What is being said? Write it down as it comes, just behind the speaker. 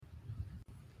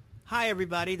Hi,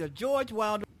 everybody. The George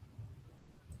Wilder.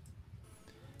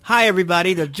 Hi,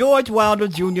 everybody. The George Wilder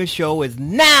Jr. Show is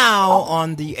now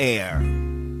on the air.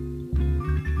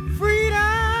 Freedom.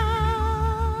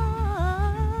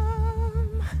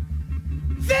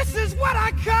 This is what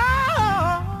I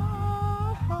call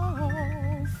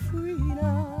freedom.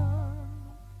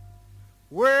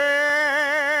 Well,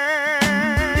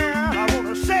 I want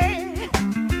to say,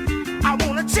 I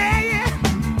want to tell you,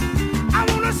 I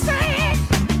want to say,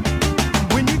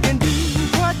 when you can do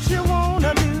what you want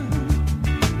to do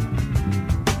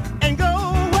and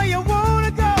go where you want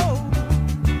to go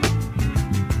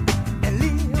and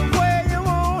live where you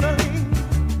want to live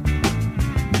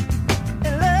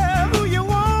and love who you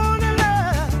want to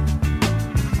love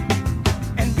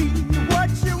and be what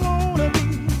you want to be.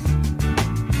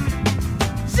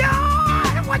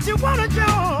 Join what you want to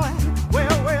join.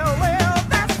 Well, well, well,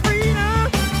 that's freedom.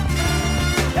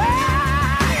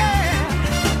 Yeah,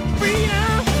 yeah.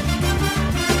 Freedom.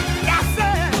 Yes,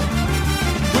 sir.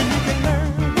 When you can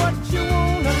learn what you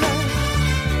want to learn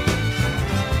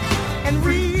and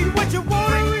read what you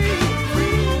want to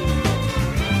read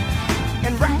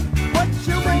and write what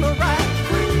you want to write.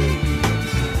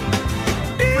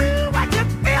 Do what you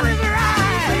feel is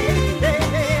right. Yeah,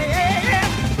 yeah, yeah.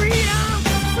 Freedom.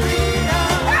 Freedom.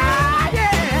 Ah,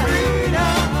 yeah.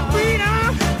 Freedom. Freedom.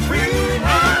 Freedom. Ah,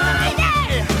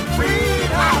 yeah.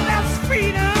 Freedom. Oh, that's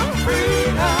freedom.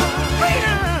 Freedom.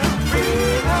 Freedom.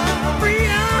 Freedom.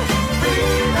 Freedom.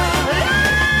 Freedom.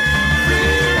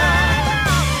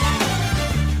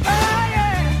 Ah,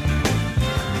 yeah.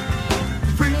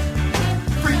 Free.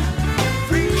 Free.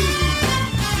 Free.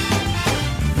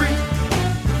 Free.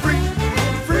 Free.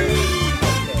 Free. Free.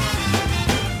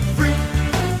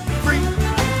 Free.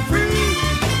 Free.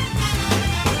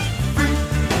 Free.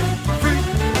 Free.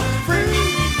 Free.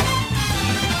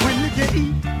 When you can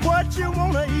eat what you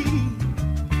wanna eat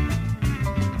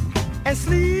and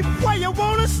sleep where you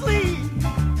wanna sleep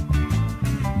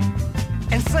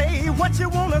and say what you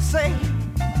wanna say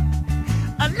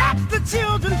and let the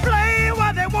children play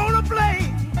while they wanna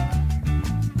play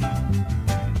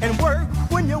and work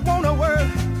when you wanna work,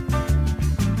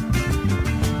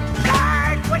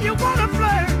 flirt when you wanna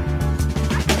flirt.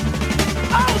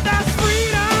 Oh, that's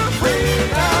freedom.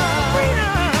 Freedom.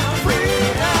 Freedom.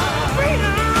 Freedom.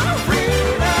 Freedom.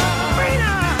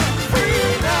 Freedom.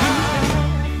 Freedom.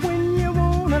 When you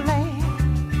wanna laugh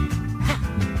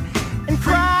and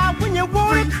cry when you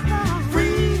wanna cry.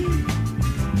 Free.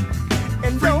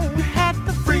 And don't have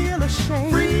to feel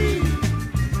ashamed. Free.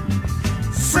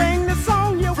 Sing the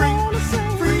song you wanna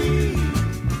sing. Free.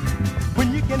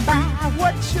 When you can buy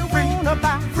what you wanna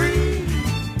buy. Free.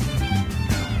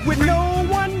 With no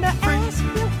one to ask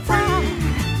you why.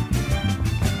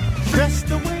 Dress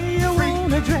the way you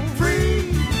wanna dress.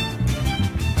 Free.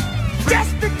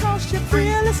 Just because you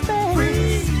feel a space.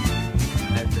 Free.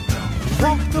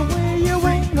 Walk the way you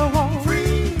wanna walk.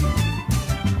 Free.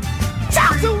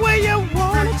 Talk the way you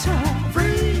wanna talk.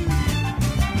 Free.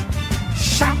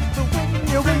 Shout the way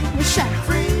you wanna shout.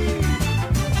 Free.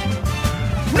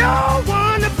 No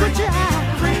one to put you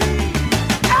out. Free.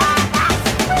 Ah, that's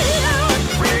freedom.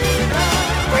 Freedom.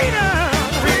 Freedom.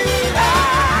 Freedom.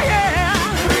 Ah, yeah.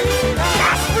 Freedom.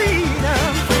 That's freedom.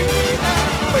 Freedom.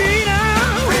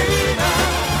 Freedom.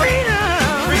 Freedom.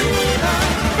 Freedom.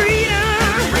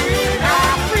 Freedom.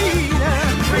 Ah,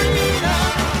 freedom. Freedom.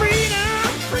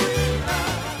 Freedom.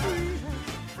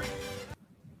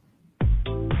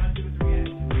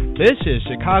 This is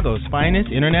Chicago's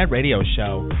finest internet radio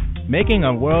show, making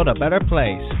a world a better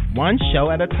place, one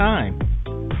show at a time.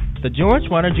 The George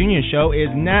Wilder Jr. Show is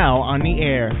now on the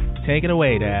air. Take it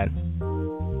away, Dad.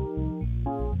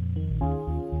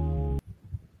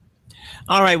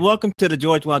 All right, welcome to the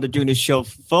George Wilder Jr. Show,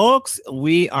 folks.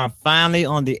 We are finally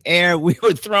on the air. We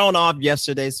were thrown off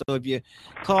yesterday, so if you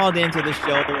called into the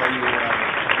show or you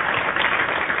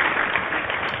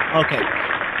okay.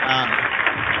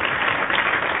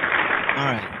 All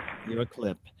right, your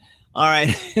clip. All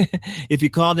right. If you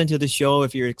called into the show,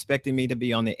 if you're expecting me to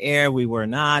be on the air, we were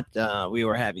not. We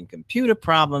were having computer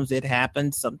problems. It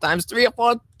happens sometimes 3 or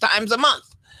 4 times a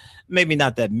month. Maybe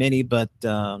not that many, but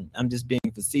I'm just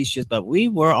being facetious. But we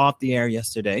were off the air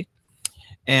yesterday,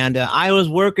 and I was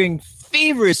working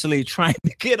feverishly trying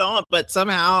to get on, but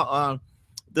somehow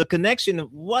the connection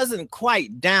wasn't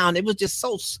quite down. It was just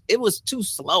it was too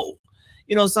slow.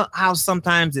 You know, how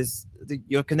sometimes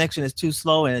your connection is too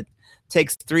slow and it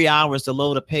takes 3 hours to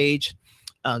load a page.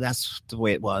 That's the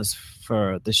way it was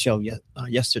for the show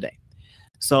yesterday.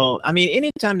 So, I mean,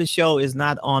 anytime the show is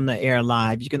not on the air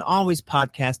live, you can always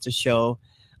podcast the show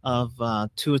of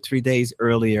 2 or 3 days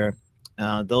earlier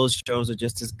Those shows are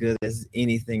just as good as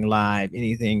anything live,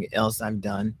 anything else I've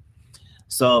done.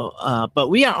 So, but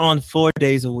we are on 4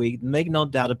 days a week. Make no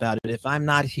doubt about it. If I'm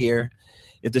not here,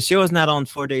 if the show is not on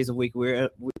 4 days a week,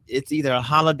 it's either a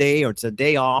holiday or it's a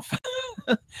day off,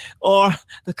 or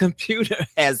the computer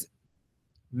has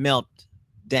melted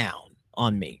down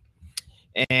on me.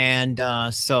 And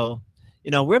so,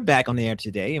 we're back on the air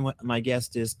today, and my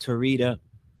guest is Terita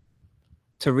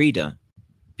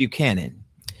Buchanan.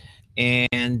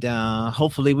 And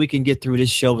hopefully we can get through this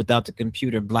show without the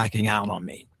computer blacking out on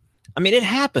me. I mean, it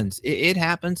happens. It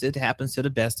happens. It happens to the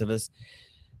best of us.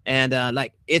 And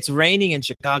like, it's raining in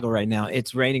Chicago right now.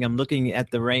 It's raining. I'm looking at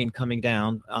the rain coming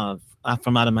down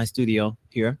from out of my studio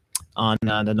here on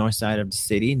the north side of the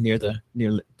city, near the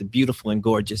beautiful and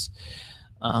gorgeous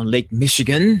Lake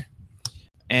Michigan.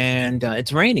 And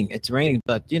it's raining. It's raining.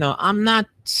 But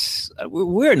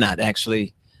we're not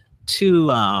actually too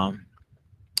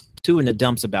in the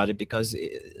dumps about it, because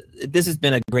this has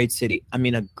been a great city. I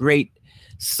mean, a great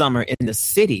summer in the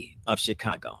city of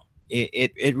Chicago.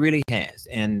 It really has.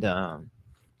 And a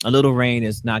little rain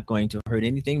is not going to hurt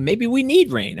anything. Maybe we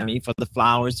need rain. I mean, for the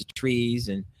flowers, the trees,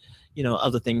 and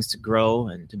other things to grow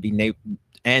and to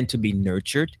be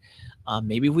nurtured.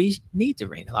 Maybe we need the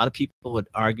rain. A lot of people would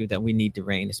argue that we need the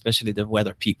rain, especially the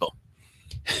weather people.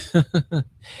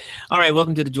 All right,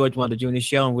 welcome to the George Wilder Jr.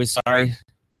 Show, and we're sorry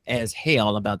as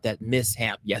hell about that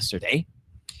mishap yesterday.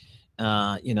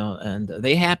 And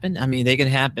they happen. I mean, they can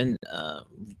happen.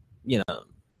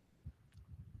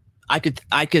 I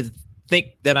could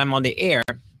think that I'm on the air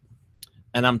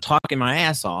and I'm talking my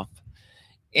ass off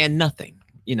and nothing.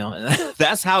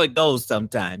 That's how it goes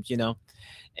sometimes.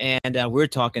 And we're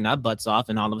talking our butts off,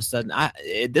 and all of a sudden,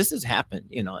 this has happened.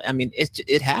 I mean,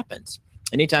 it happens.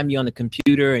 Anytime you're on the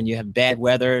computer and you have bad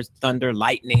weather, thunder,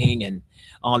 lightning, and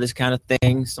all this kind of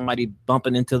thing, somebody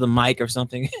bumping into the mic or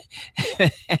something,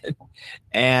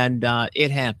 and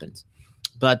it happens.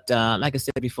 But like I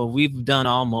said before, we've done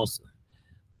almost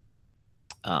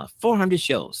 400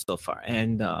 shows so far.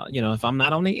 And, if I'm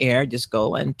not on the air, just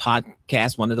go and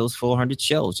podcast one of those 400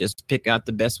 shows. Just pick out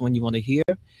the best one you want to hear.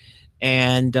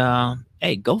 And,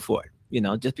 hey, go for it.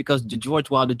 Just because the George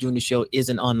Wilder Jr. Show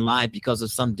isn't on live because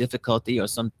of some difficulty or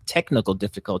some technical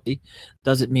difficulty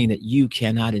doesn't mean that you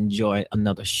cannot enjoy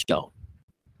another show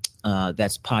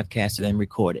that's podcasted and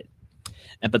recorded.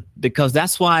 But because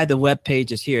that's why the web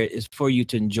page is here, is for you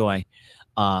to enjoy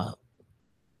the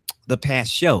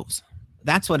past shows.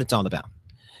 That's what it's all about.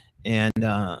 And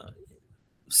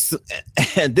this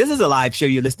is a live show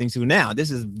you're listening to now.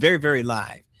 This is very, very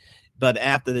live. But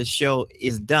after the show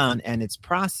is done and it's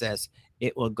processed,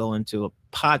 it will go into a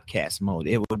podcast mode.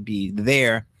 It will be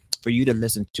there for you to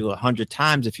listen to 100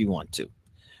 times if you want to.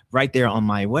 Right there on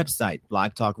my website,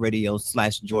 Blog Talk Radio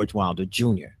 /George Wilder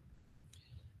Jr.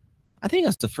 I think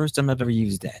that's the first time I've ever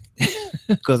used that,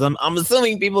 because I'm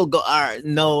assuming people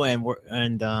know,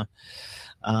 and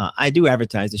I do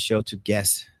advertise the show to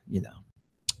guests,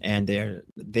 and they're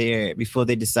before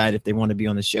they decide if they want to be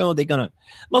on the show,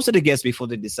 most of the guests, before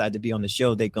they decide to be on the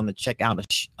show, they're gonna check out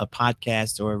a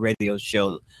podcast or a radio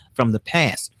show from the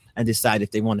past and decide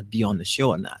if they want to be on the show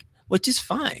or not, which is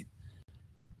fine.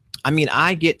 I mean,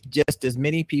 I get just as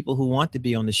many people who want to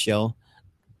be on the show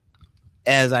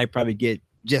as I probably get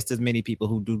just as many people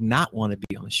who do not want to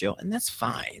be on the show, and that's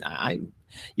fine.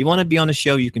 You want to be on the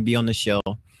show, you can be on the show.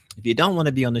 If you don't want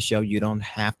to be on the show, you don't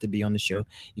have to be on the show.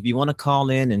 If you want to call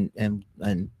in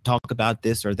and talk about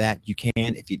this or that, you can.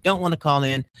 If you don't want to call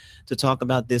in to talk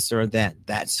about this or that,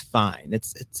 that's fine.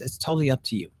 It's totally up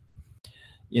to you.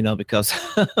 Because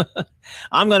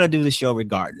I'm going to do the show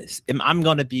regardless. I'm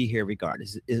going to be here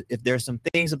regardless. If there's some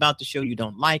things about the show you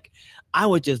don't like, I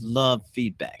would just love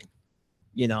feedback.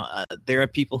 There are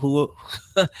people who,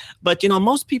 but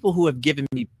most people who have given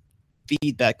me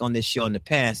feedback on this show in the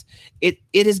past, it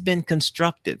has been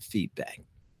constructive feedback.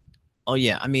 Oh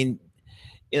yeah, I mean,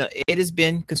 it has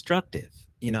been constructive.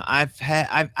 I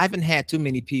haven't had too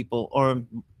many people or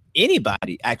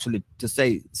anybody actually to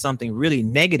say something really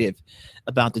negative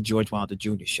about the George Wilder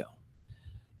Jr. Show.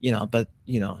 But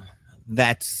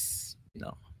that's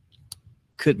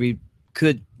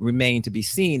could remain to be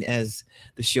seen as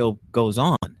the show goes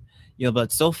on.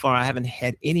 But so far I haven't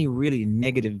had any really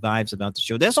negative vibes about the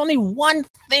show. There's only one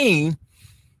thing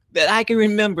that I can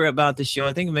remember about the show.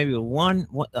 I think maybe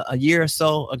a year or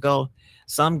so ago,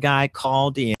 some guy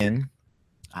called in.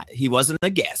 He wasn't a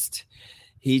guest.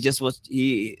 He just was.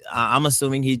 I'm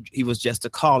assuming he was just a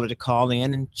caller to call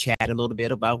in and chat a little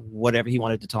bit about whatever he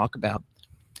wanted to talk about.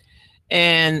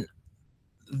 And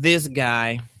this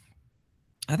guy,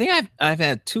 I think I've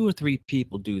had 2 or 3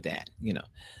 people do that.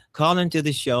 called into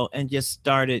the show and just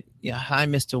started. Yeah, hi,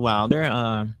 Mr.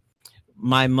 Wilder.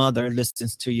 My mother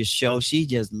listens to your show. She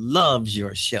just loves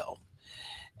your show.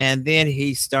 And then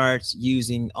he starts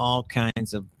using all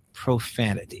kinds of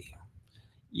profanity,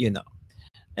 you know,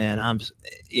 and I'm,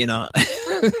 you know,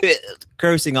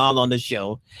 cursing all on the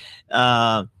show.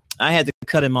 I had to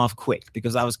cut him off quick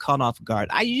because I was caught off guard.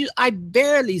 I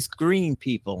barely screen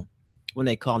people when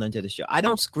they call into the show. I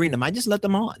don't screen them. I just let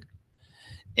them on.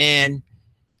 And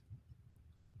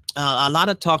a lot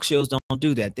of talk shows don't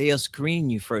do that. They'll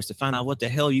screen you first to find out what the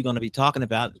hell you're going to be talking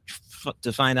about,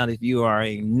 to find out if you are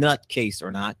a nutcase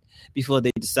or not, before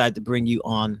they decide to bring you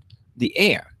on the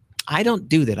air. I don't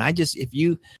do that. If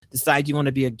you decide you want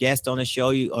to be a guest on the show,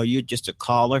 or you're just a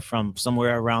caller from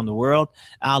somewhere around the world,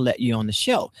 I'll let you on the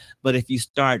show. But if you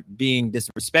start being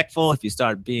disrespectful, if you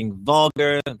start being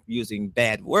vulgar, using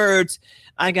bad words,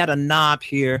 I got a knob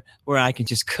here where I can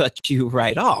just cut you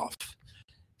right off.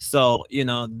 So,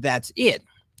 that's it.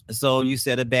 So you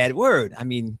said a bad word. I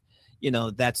mean,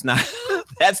 that's not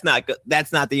that's not good.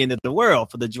 That's not the end of the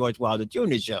world for the George Wilder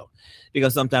Jr. show,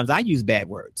 because sometimes I use bad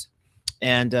words.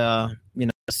 And, but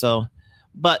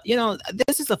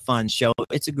this is a fun show.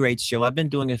 It's a great show. I've been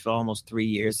doing it for almost 3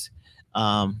 years.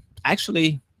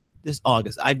 Actually, this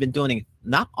August, I've been doing it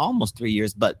not almost 3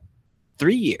 years, but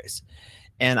 3 years.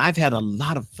 And I've had a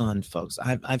lot of fun, folks.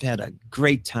 I've had a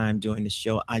great time doing the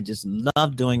show. I just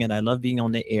love doing it. I love being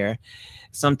on the air.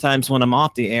 Sometimes when I'm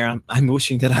off the air, I'm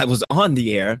wishing that I was on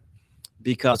the air,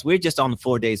 because we're just on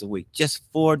 4 days a week, just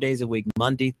 4 days a week,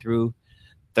 Monday through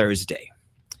Thursday.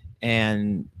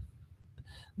 And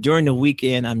during the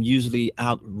weekend, I'm usually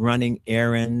out running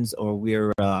errands, or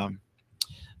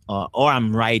or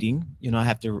I'm writing.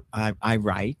 I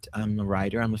write. I'm a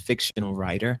writer. I'm a fictional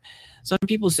writer. Some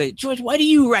people say, George, why do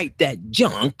you write that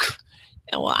junk?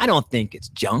 Well, I don't think it's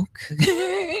junk.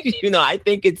 I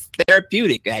think it's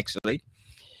therapeutic, actually.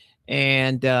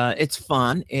 And it's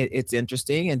fun. It's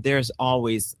interesting. And there's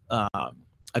always a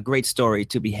great story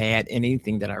to be had in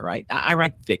anything that I write. I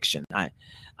write fiction.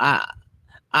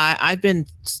 I've been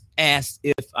asked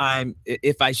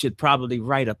if I should probably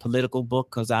write a political book,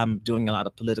 because I'm doing a lot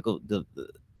of political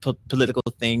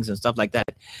things and stuff like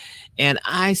that. And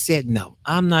I said, no,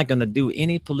 I'm not going to do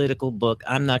any political book.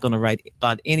 I'm not going to write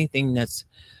about anything that's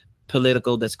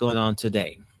political that's going on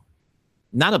today.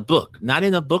 Not a book, not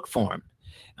in a book form.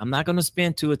 I'm not going to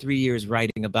spend 2 or 3 years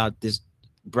writing about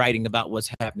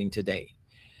what's happening today.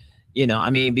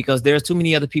 Because there's too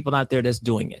many other people out there that's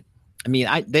doing it.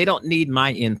 They don't need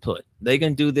my input. They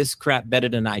can do this crap better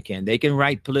than I can. They can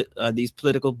write these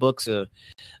political books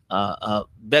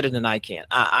better than I can.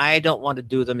 I don't want to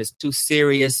do them. It's too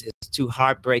serious. It's too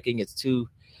heartbreaking. It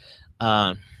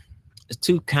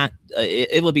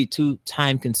will be too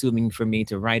time consuming for me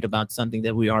to write about something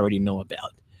that we already know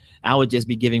about. I would just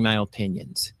be giving my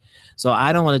opinions. So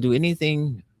I don't want to do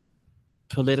anything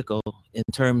political in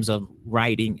terms of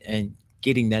writing and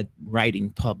getting that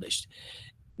writing published.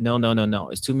 No.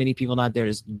 There's too many people out there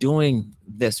that's doing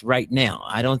this right now.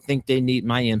 I don't think they need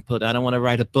my input. I don't want to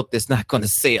write a book that's not going to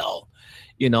sell,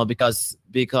 because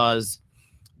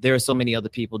there are so many other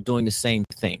people doing the same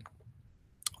thing.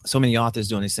 So many authors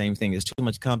doing the same thing. There's too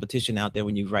much competition out there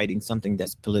when you're writing something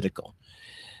that's political.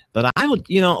 But I would,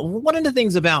 one of the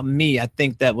things about me, I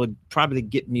think that would probably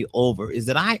get me over is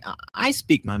that I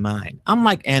speak my mind. I'm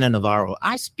like Anna Navarro.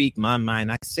 I speak my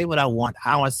mind. I say what I want,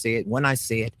 how I say it, when I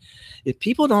say it. If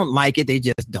people don't like it, they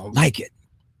just don't like it.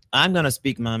 I'm going to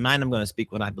speak my mind. I'm going to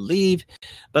speak what I believe,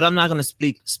 but I'm not going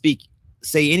to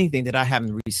say anything that I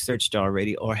haven't researched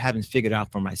already or haven't figured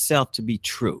out for myself to be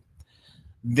true.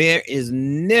 There is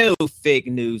no fake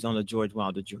news on the George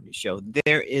Wilder Jr. show.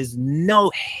 There is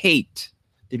no hate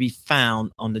to be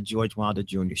found on the George Wilder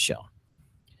Jr. show.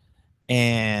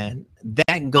 And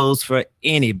that goes for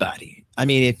anybody.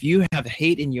 If you have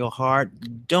hate in your heart,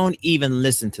 don't even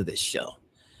listen to this show.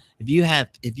 If you have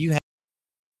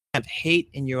hate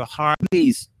in your heart,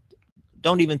 please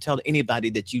don't even tell anybody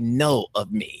that you know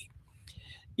of me.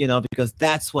 Because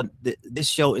that's what this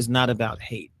show is not about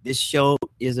hate. This show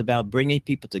is about bringing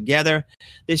people together.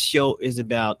 This show is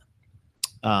about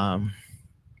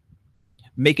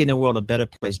making the world a better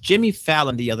place. Jimmy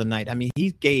Fallon the other night,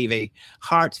 he gave a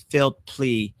heartfelt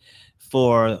plea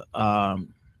for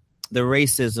the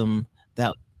racism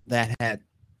that had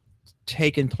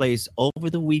taken place over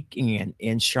the weekend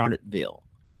in Charlottesville,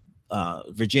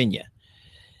 Virginia.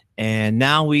 And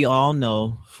now we all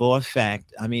know for a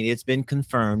fact, it's been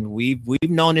confirmed. We've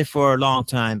known it for a long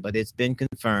time, but it's been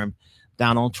confirmed.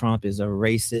 Donald Trump is a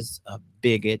racist, a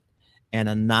bigot, and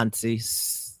a Nazi.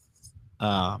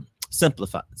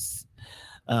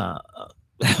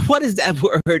 What is that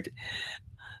word?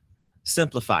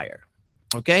 Simplifier.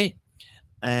 Okay.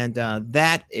 And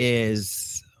that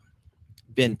is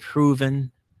been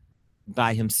proven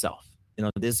by himself.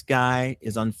 This guy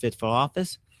is unfit for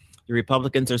office. The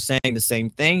Republicans are saying the same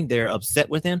thing. They're upset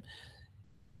with him.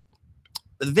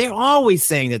 They're always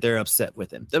saying that they're upset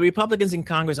with him. The Republicans in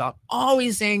Congress are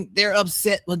always saying they're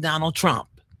upset with Donald Trump.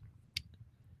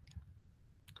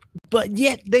 But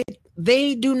yet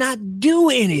they do not do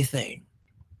anything.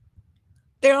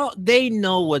 They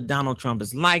know what Donald Trump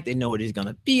is like. They know what he's going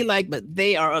to be like, but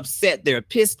they are upset. They're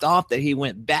pissed off that he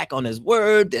went back on his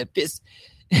word. They're pissed.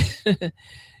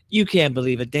 You can't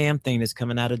believe a damn thing that's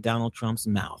coming out of Donald Trump's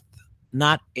mouth.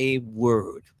 Not a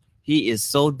word. He is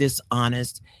so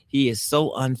dishonest. He is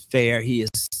so unfair. He is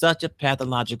such a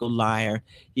pathological liar.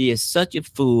 He is such a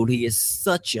fool. He is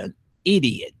such an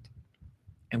idiot.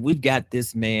 And we've got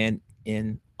this man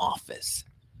in office.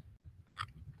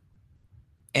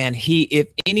 And if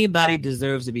anybody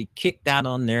deserves to be kicked out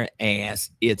on their ass,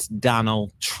 it's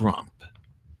Donald Trump.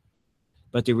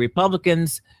 But the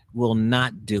Republicans will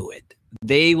not do it.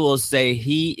 They will say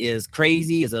he is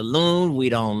crazy, he's a loon, we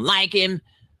don't like him.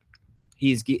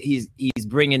 He's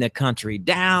bringing the country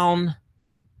down.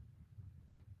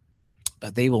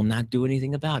 But they will not do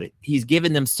anything about it. He's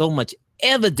given them so much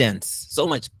evidence, so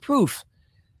much proof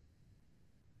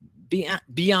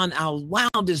beyond our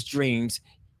wildest dreams.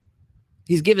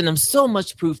 He's given them so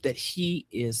much proof that he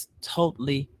is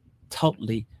totally,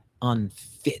 totally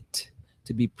unfit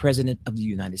to be president of the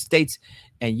United States.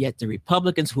 And yet the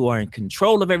Republicans, who are in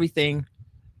control of everything,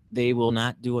 they will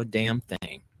not do a damn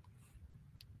thing.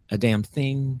 A damn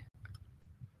thing.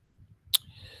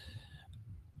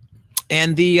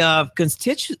 And the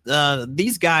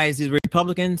these guys, the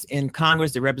Republicans in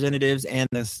Congress, the representatives and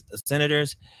the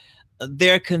senators,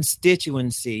 their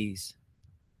constituencies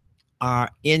are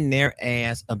in their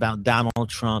ass about Donald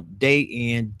Trump day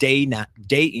in, day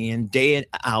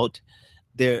out.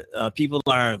 Their people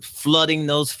are flooding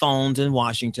those phones in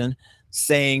Washington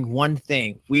saying one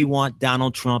thing: we want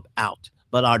Donald Trump out.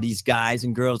 But are these guys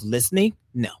and girls listening?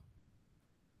 No.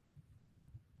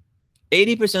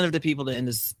 80% of the people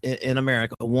in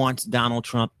America wants Donald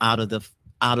Trump out of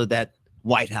that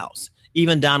White House.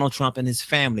 Even Donald Trump and his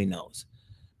family knows.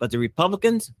 But the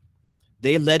Republicans,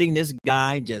 they're letting this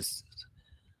guy just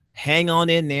hang on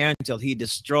in there until he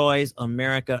destroys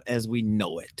America as we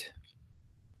know it.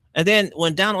 And then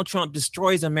when Donald Trump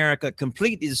destroys America,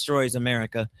 completely destroys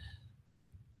America,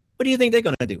 what do you think they're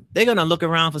going to do? They're going to look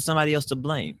around for somebody else to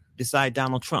blame beside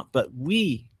Donald Trump. But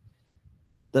we,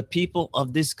 the people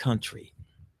of this country,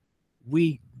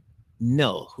 we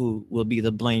know who will be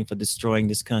the blame for destroying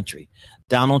this country.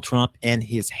 Donald Trump and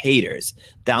his haters.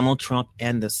 Donald Trump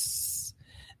and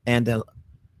the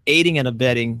aiding and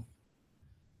abetting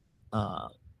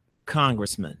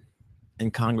congressmen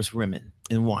and congresswomen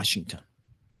in Washington.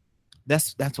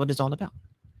 That's what it's all about.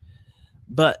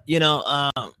 But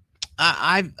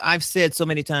I've said so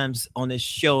many times on this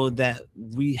show that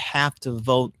we have to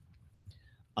vote.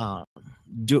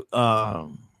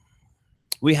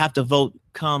 We have to vote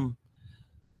come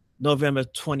November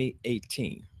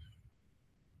 2018.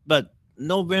 But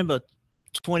November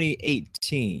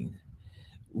 2018,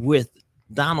 with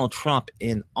Donald Trump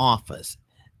in office,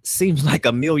 seems like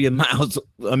a million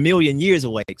years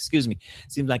away.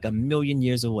 Seems like a million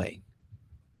years away.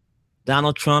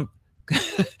 Donald Trump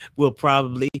will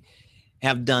probably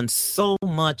have done so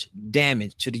much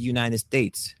damage to the United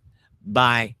States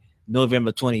by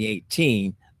November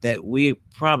 2018 that we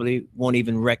probably won't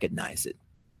even recognize it.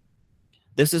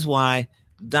 This is why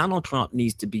Donald Trump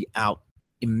needs to be out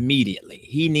immediately.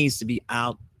 He needs to be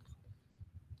out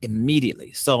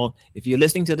immediately. So if you're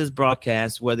listening to this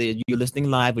broadcast, whether you're listening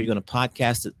live or you're going to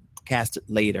podcast it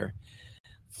later,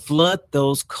 flood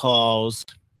those calls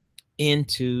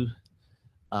into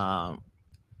the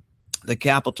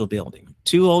Capitol building,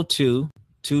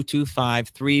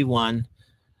 202-225-3121.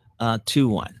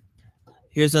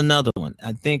 Here's another one.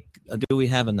 I think, do we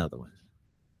have another one?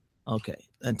 Okay,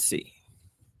 let's see.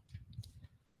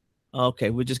 Okay,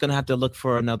 we're just going to have to look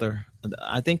for another.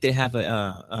 I think they have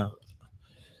a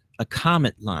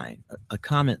comment line, a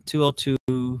comment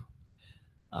 202.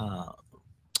 I'm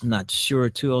not sure.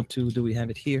 202. Do we have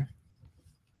it here?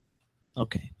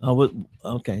 Okay.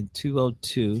 Okay.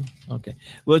 202. Okay.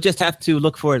 We'll just have to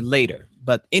look for it later.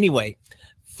 But anyway,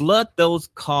 flood those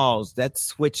calls, that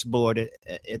switchboard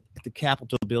at the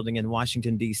Capitol building in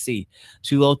Washington, D.C.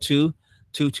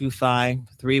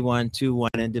 202-225-3121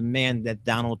 and demand that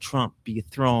Donald Trump be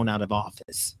thrown out of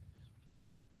office.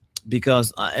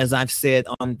 because as I've said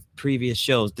on previous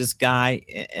shows, this guy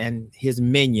and his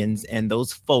minions and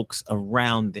those folks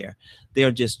around there,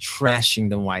 they're just trashing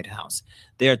the White House.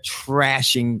 They're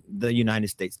trashing the United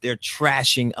States. They're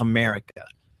trashing America.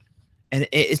 And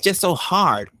it's just so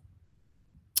hard.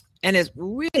 And it's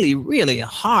really, really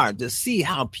hard to see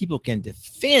how people can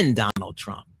defend Donald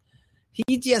Trump.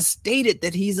 He just stated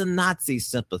that he's a Nazi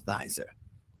sympathizer.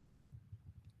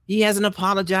 He hasn't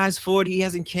apologized for it. He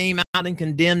hasn't came out and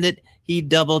condemned it. He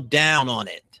doubled down on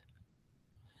it.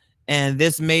 And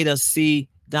this made us see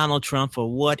Donald Trump for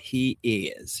what he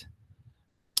is.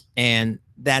 And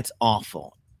that's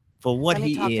awful. For what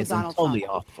he is, and totally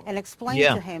awful. And explain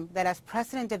to him that as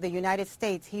president of the United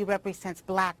States, he represents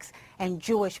blacks and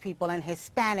Jewish people and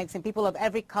Hispanics and people of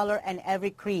every color and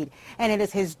every creed. And it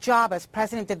is his job as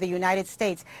president of the United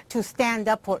States to stand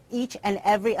up for each and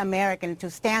every American,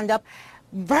 to stand up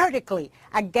vertically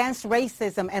against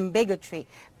racism and bigotry.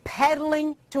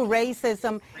 Peddling to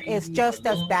racism is just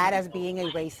as bad as being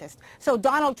a racist. So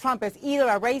Donald Trump is either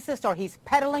a racist or he's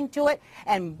peddling to it,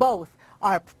 and both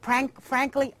are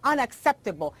frankly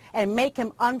unacceptable and make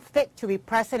him unfit to be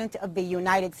president of the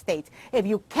United States. If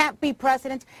you can't be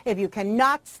president, if you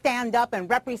cannot stand up and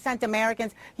represent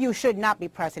Americans, you should not be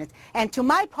president. And to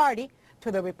my party,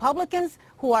 to the Republicans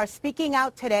who are speaking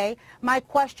out today, my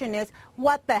question is,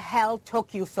 what the hell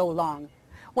took you so long?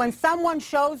 When someone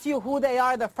shows you who they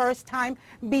are the first time,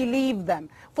 believe them.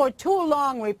 For too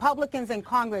long, Republicans in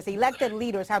Congress, elected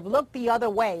leaders, have looked the other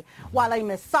way while a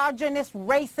misogynist,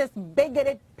 racist,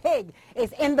 bigoted pig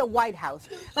is in the White House.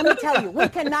 Let me tell you, we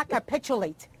cannot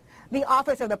capitulate the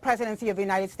office of the presidency of the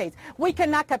United States. We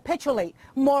cannot capitulate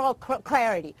moral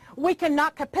clarity. We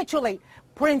cannot capitulate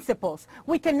principles.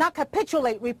 We cannot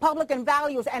capitulate Republican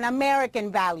values and American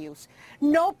values.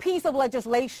 No piece of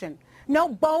legislation, no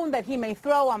bone that he may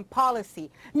throw on policy,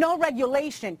 no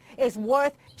regulation is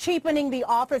worth cheapening the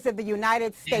office of the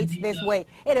United States this way.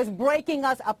 It is breaking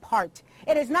us apart.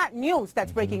 It is not news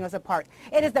that's breaking us apart.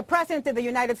 It is the President of the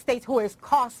United States who is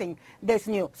causing this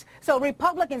news. So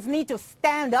Republicans need to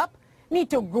stand up, need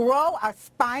to grow a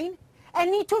spine,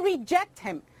 and need to reject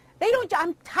him.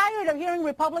 I'm tired of hearing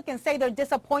Republicans say they're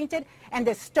disappointed and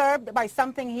disturbed by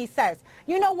something he says.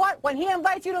 You know what? When he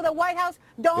invites you to the White House,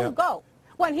 don't go.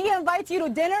 When he invites you to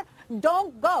dinner,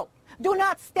 don't go. Do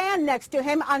not stand next to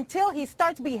him until he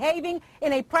starts behaving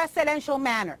in a presidential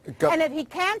manner. And if he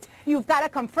can't, you've got to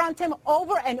confront him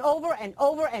over and over and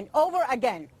over and over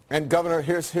again. And Governor,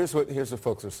 here's what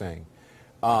folks are saying.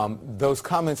 Those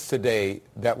comments today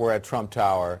that were at Trump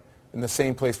Tower, in the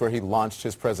same place where he launched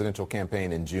his presidential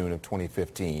campaign in June of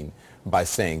 2015 by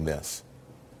saying this.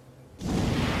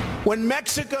 When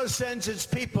Mexico sends its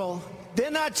people, they're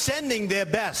not sending their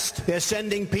best. They're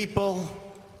sending people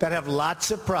that have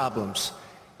lots of problems,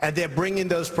 and they're bringing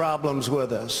those problems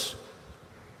with us.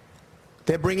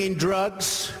 They're bringing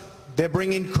drugs, they're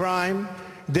bringing crime,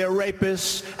 they're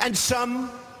rapists, and some,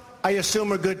 I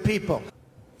assume, are good people.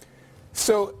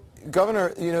 So,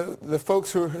 Governor, you know, the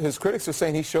folks who his critics are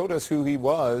saying he showed us who he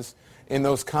was in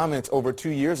those comments over 2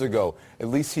 years ago. At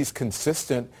least he's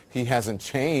consistent. He hasn't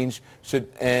changed.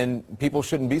 And people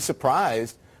shouldn't be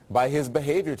surprised by his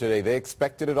behavior today. They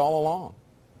expected it all along.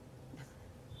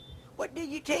 What do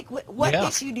you take? What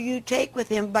issue do you take with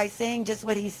him by saying just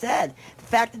what he said? The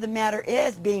fact of the matter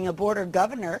is, being a border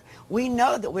governor, we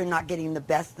know that we're not getting the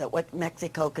best that what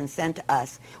Mexico can send to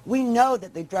us. We know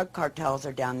that the drug cartels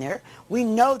are down there. We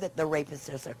know that the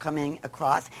rapists are coming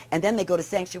across, and then they go to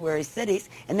sanctuary cities,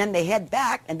 and then they head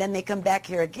back, and then they come back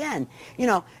here again. You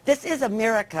know, this is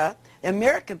America. The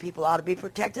American people ought to be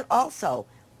protected also.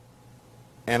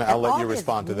 And I'll let you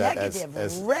respond to that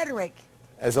as rhetoric.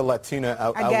 As a Latina,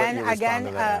 I'll let you respond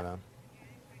to that, Anna.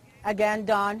 Again,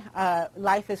 Don,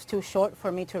 life is too short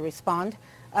for me to respond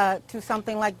to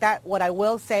something like that. What I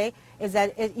will say is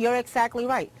that you're exactly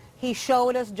right. He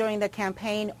showed us during the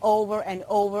campaign over and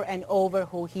over and over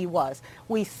who he was.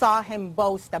 We saw him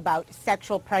boast about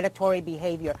sexual predatory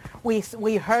behavior.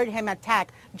 We heard him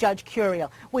attack Judge Curiel.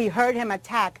 We heard him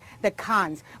attack the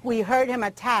Khans. We heard him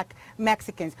attack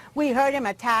Mexicans. We heard him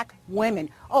attack women.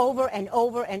 Over and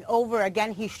over and over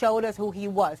again, he showed us who he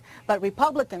was. But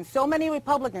Republicans, so many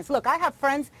Republicans, look, I have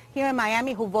friends here in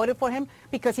Miami who voted for him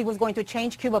because he was going to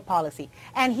change Cuba policy.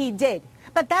 And he did.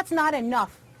 But that's not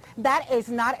enough. That is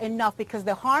not enough, because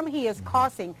the harm he is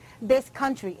causing this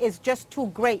country is just too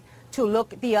great to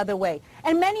look the other way.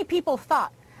 And many people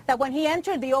thought that when he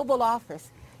entered the Oval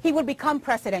Office, he would become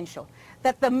presidential.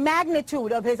 that the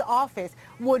magnitude of his office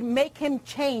would make him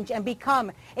change and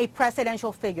become a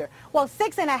presidential figure. Well,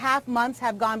 6.5 months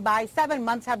have gone by, 7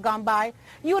 months have gone by.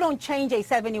 You don't change a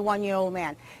 71-year-old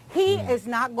man. He is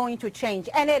not going to change.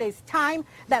 And it is time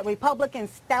that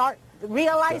Republicans start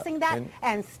realizing that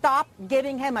and stop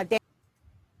giving him a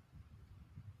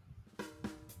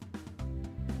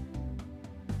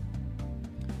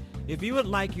If you would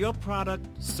like your product,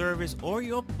 service, or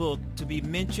your book to be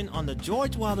mentioned on the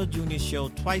George Wilder Jr. Show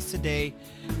twice a day,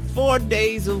 4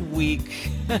 days a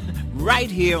week, right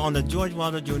here on the George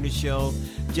Wilder Jr. Show,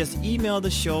 just email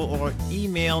the show or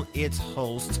email its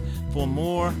host for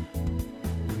more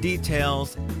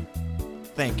details.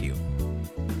 Thank you.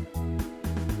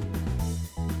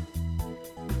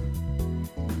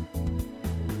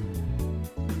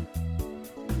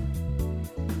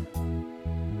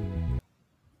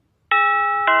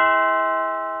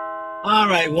 All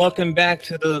right, welcome back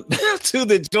to the to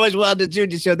the George Wilder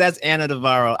Jr. Show. That's Anna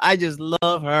Navarro. I just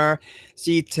love her.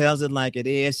 She tells it like it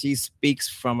is. She speaks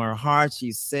from her heart.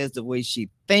 She says the way she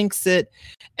thinks it,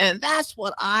 and that's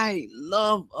what I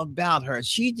love about her.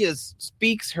 She just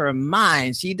speaks her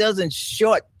mind. She doesn't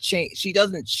shortchange. She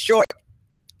doesn't short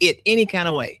it any kind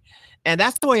of way, and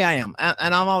that's the way I am.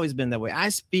 And I've always been that way. I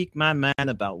speak my mind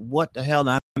about what the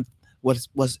hell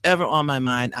what's ever on my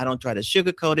mind. I don't try to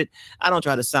sugarcoat it. I don't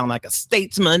try to sound like a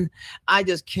statesman. I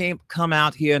just come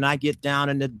out here and I get down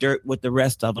in the dirt with the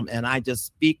rest of them, and I just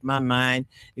speak my mind.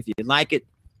 If you like it,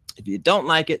 if you don't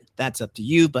like it, that's up to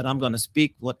you. But I'm going to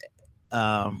speak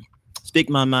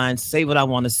my mind, say what I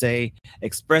want to say,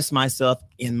 express myself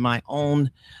in my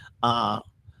own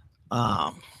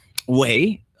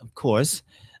way, of course.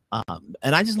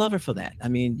 And I just love her for that. I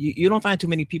mean, you don't find too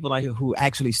many people out here who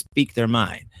actually speak their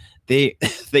mind. They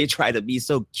try to be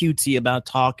so cutesy about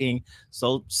talking,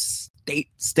 so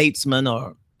statesman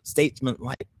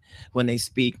like when they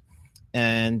speak,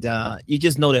 and you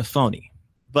just know they're phony.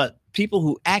 But people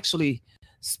who actually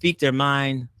speak their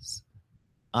minds,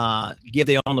 give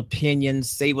their own opinions,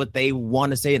 say what they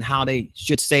want to say and how they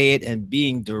should say it, and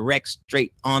being direct,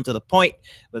 straight on to the point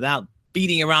without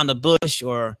beating around the bush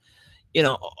or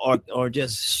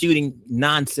just shooting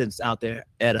nonsense out there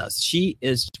at us. She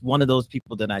is one of those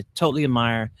people that I totally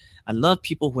admire. I love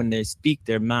people when they speak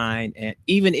their mind, and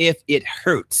even if it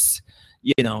hurts,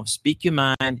 speak your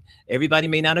mind. Everybody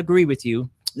may not agree with you.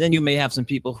 Then you may have some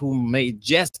people who may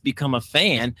just become a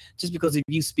fan just because of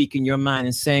you speaking your mind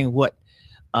and saying what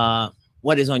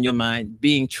is on your mind,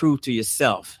 being true to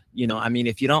yourself. I mean,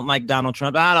 if you don't like Donald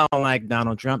Trump, I don't like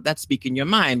Donald Trump. That's speaking your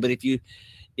mind. But if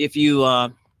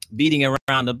you beating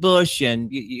around the bush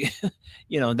and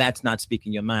that's not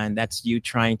speaking your mind. That's you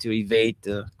trying to evade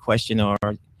the question or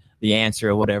the answer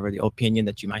or whatever, the opinion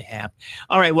that you might have.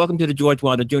 All right, welcome to the George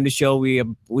Wilder Jr. Show. We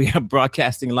are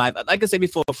broadcasting live. Like I said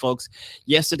before, folks,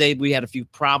 yesterday we had a few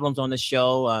problems on the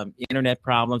show, internet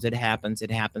problems. It happens. I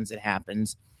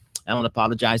want to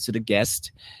apologize to the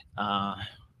guest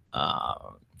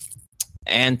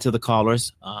and to the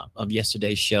callers of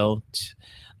yesterday's show.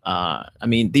 I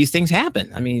mean, these things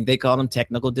happen. I mean, they call them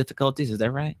technical difficulties. Is that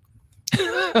right?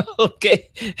 Okay.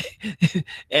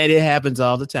 And it happens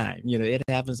all the time. It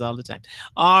happens all the time.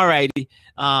 All righty.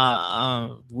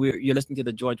 You're listening to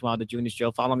the George Wilder Jr.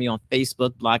 Show. Follow me on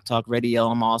Facebook, Blog Talk Radio.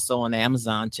 I'm also on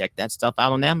Amazon. Check that stuff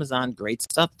out on Amazon. Great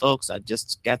stuff, folks. I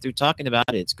just got through talking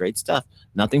about it. It's great stuff.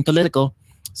 Nothing political.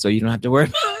 So you don't have to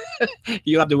worry.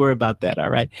 You don't have to worry about that. All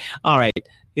right.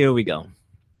 Here we go.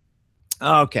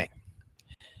 Okay.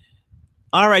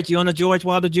 All right, you on the George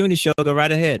Wilder Jr. Show. Go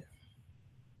right ahead.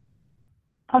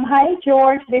 Hi,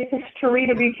 George. This is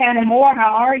Terita Buchanan Moore.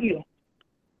 How are you?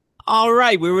 All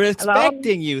right. We were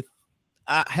expecting you.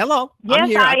 Hello.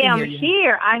 Yes, I am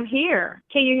here. I'm here.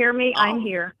 Can you hear me? I'm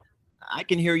here. I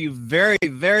can hear you very,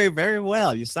 very, very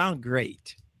well. You sound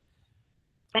great.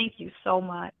 Thank you so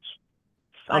much.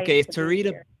 Okay, it's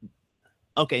Terita.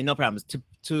 Okay, no problem.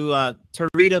 To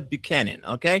Terita Buchanan,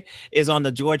 okay, is on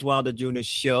the George Wilder Jr.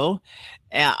 Show.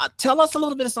 Tell us a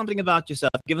little bit of something about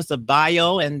yourself. Give us a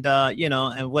bio and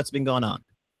and what's been going on.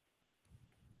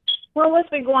 Well, what's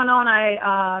been going on?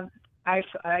 I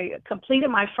completed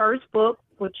my first book,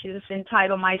 which is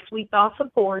entitled My Sweet Thoughts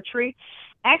of Poetry.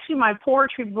 Actually, my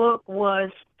poetry book was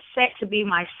set to be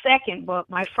my second book.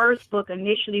 My first book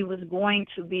initially was going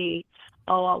to be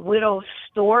a widow's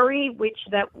story, which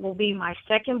that will be my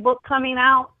second book coming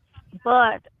out.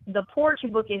 But the poetry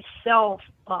book itself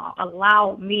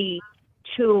allowed me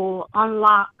to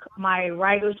unlock my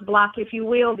writer's block, if you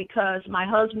will, because my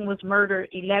husband was murdered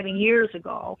 11 years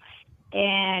ago.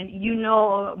 And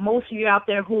most of you out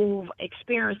there who've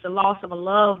experienced the loss of a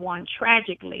loved one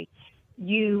tragically,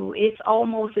 it's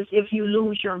almost as if you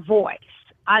lose your voice.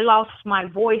 I lost my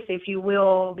voice, if you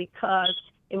will, because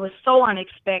it was so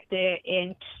unexpected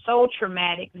and so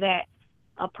traumatic that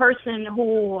a person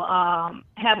who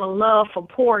have a love for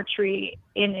poetry,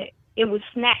 it was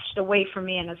snatched away from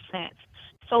me in a sense.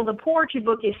 So the poetry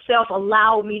book itself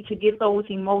allowed me to get those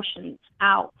emotions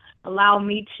out, allowed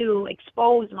me to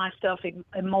expose myself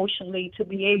emotionally, to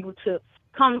be able to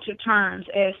come to terms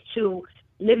as to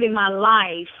living my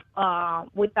life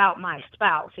without my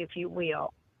spouse, if you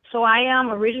will. So I am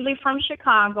originally from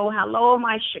Chicago. Hello,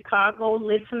 my Chicago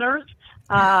listeners.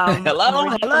 Hello,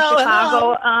 from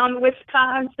Chicago,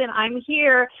 Wisconsin. I'm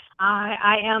here.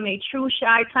 I am a true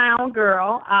Chi-Town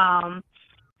girl. I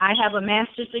have a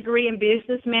master's degree in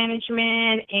business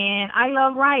management, and I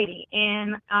love writing.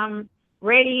 And I'm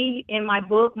ready in my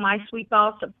book, My Sweet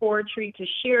Thoughts of Poetry, to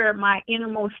share my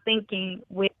innermost thinking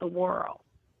with the world.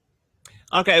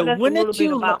 Okay, so that's a little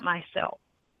bit about myself.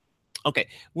 Okay,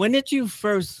 when did you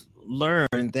first learn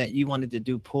that you wanted to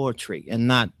do poetry and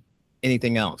not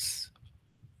anything else?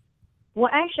 Well,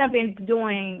 actually, I've been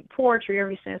doing poetry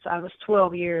ever since I was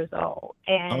 12 years old.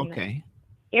 And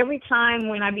every time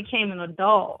when I became an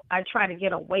adult, I tried to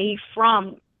get away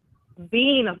from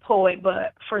being a poet,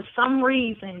 but for some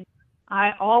reason,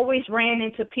 I always ran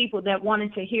into people that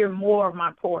wanted to hear more of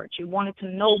my poetry, wanted to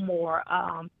know more.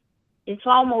 It's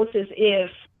almost as if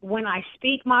when I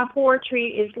speak my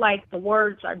poetry, it's like the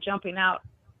words are jumping out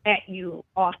at you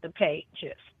off the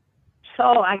pages.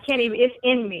 So I can't even, it's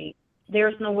in me.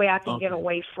 There's no way I can get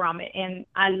away from it. And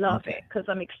I love it because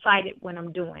I'm excited when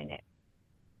I'm doing it.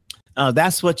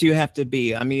 That's what you have to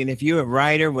be. I mean, if you're a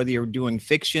writer, whether you're doing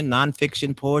fiction,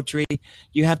 nonfiction, poetry,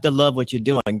 you have to love what you're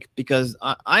doing, because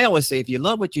I always say, if you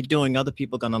love what you're doing, other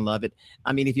people are going to love it.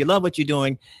 I mean, if you love what you're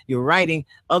doing, you're writing,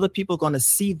 other people are going to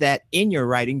see that in your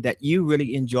writing, that you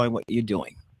really enjoy what you're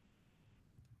doing.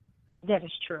 That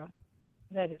is true.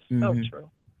 That is so true.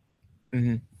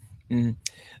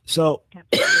 So,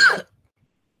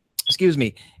 excuse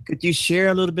me, could you share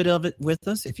a little bit of it with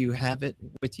us if you have it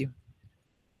with you?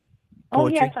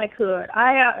 Poetry? Oh yes, I could.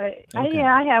 I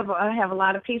have a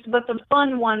lot of pieces, but the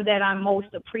fun one that I'm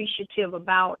most appreciative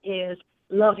about is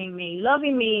Loving Me.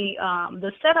 Loving Me,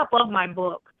 the setup of my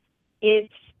book,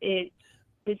 it's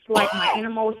like my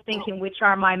innermost thinking, which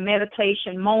are my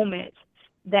meditation moments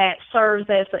that serves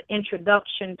as an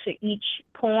introduction to each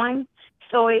poem.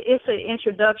 So it's an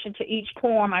introduction to each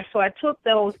poem. So I took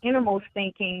those innermost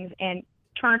thinkings and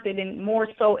turned it in more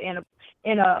so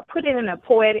put it in a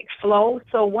poetic flow.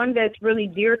 So one that's really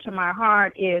dear to my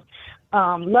heart is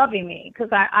Loving Me, because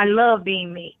I love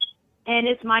being me. And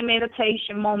it's my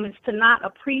meditation moments to not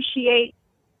appreciate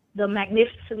the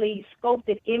magnificently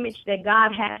sculpted image that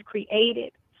God has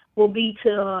created, will be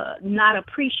to not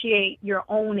appreciate your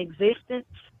own existence.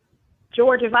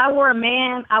 George, if I were a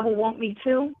man, I would want me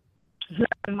too.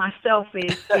 Loving myself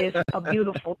is a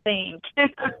beautiful thing.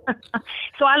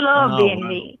 So I love being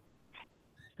me.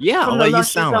 Yeah, from well, the you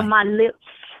luscious sound of my lips.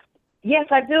 Yes,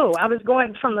 I do. I was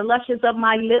going from the luscious of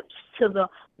my lips to the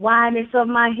wideness of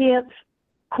my hips.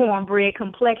 Cornbread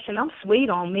complexion. I'm sweet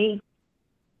on me.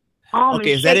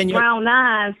 Almond shaped brown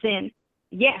eyes. And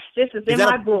yes, this is in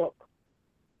my book.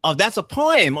 Oh, that's a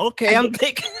poem. Okay, I'm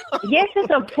thinking. Yes,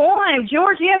 it's a poem,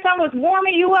 George. Yes, I was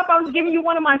warming you up. I was giving you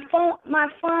one of my fun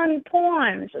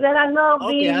poems that I love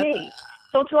being me.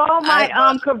 So to all my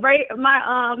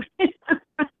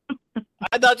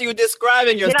I thought you were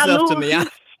describing yourself to me.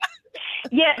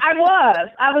 Yeah, I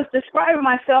was describing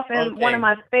myself in one of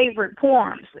my favorite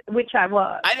poems, which I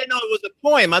was. I didn't know it was a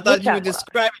poem. I thought you were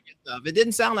describing yourself. It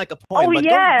didn't sound like a poem. Oh, but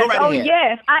yes. Go right ahead.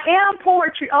 Yes. I am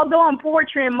poetry. Although I'm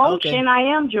poetry in motion, I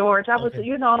am, George. I was,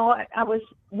 I was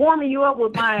warming you up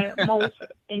with my most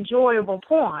enjoyable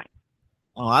poem.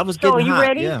 Oh, I was getting hot. You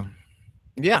ready? Yeah.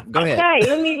 Yeah, go ahead. Okay,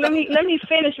 let me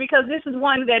finish, because this is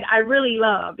one that I really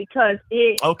love, because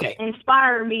it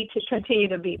inspired me to continue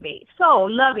to be me. So,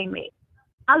 Loving Me.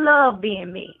 I love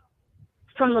being me.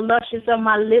 From the luscious of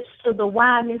my lips to the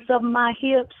wideness of my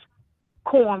hips.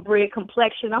 Cornbread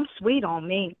complexion, I'm sweet on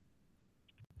me.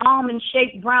 Almond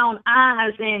shaped brown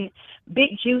eyes and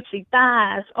big juicy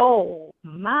thighs. Oh,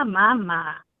 my.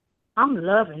 I'm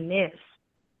loving this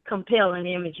compelling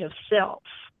image of self.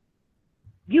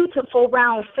 Beautiful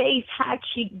round face, high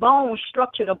cheekbones,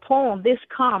 structured a poem, this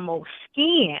caramel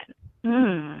skin.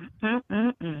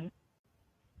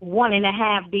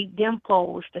 1.5 deep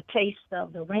dimples, the taste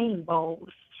of the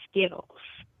rainbows, Skittles.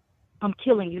 I'm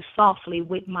killing you softly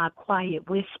with my quiet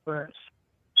whispers.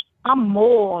 I'm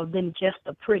more than just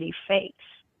a pretty face,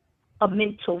 a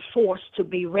mental force to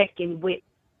be reckoned with.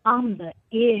 I'm the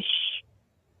ish,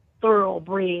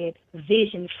 thoroughbred,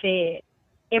 vision-fed,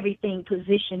 everything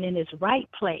positioned in its right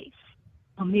place.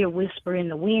 A mere whisper in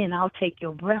the wind, I'll take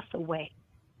your breath away.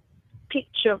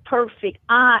 Picture perfect,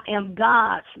 I am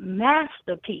God's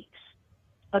masterpiece,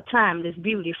 a timeless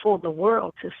beauty for the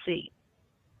world to see.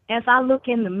 As I look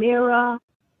in the mirror,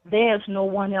 there's no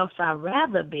one else I'd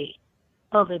rather be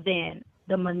other than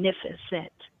the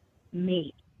magnificent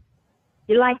me.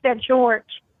 You like that, George?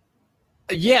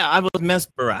 Yeah, I was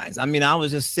mesmerized. I mean, I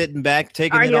was just sitting back,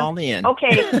 taking it all in.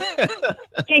 Okay.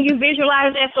 Can you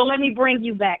visualize that? So let me bring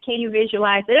you back. Can you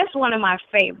visualize it? That's one of my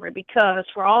favorite, because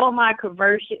for all of my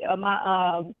curvaceous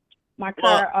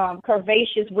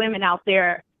women out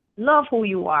there, love who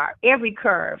you are. Every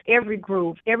curve, every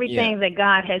groove, everything that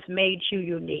God has made you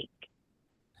unique.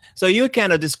 So you're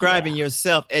kind of describing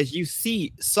yourself as you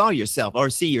saw yourself or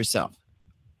see yourself.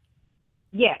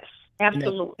 Yes.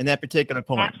 Absolutely. In that particular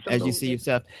point, as you see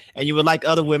yourself. And you would like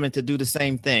other women to do the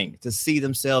same thing, to see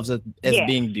themselves as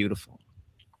being beautiful.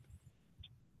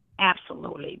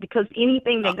 Absolutely. Because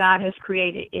anything that God has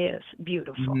created is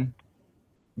beautiful. Mm-hmm.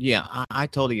 Yeah, I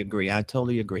totally agree. It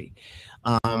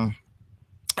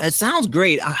sounds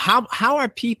great. How are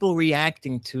people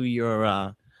reacting to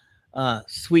your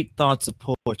sweet thoughts of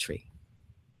poetry?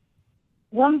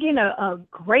 Well, I'm getting a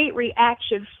great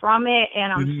reaction from it,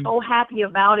 and I'm so happy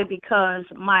about it, because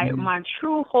my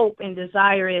true hope and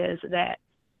desire is that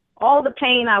all the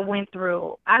pain I went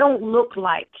through, I don't look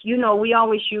like, we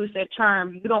always use that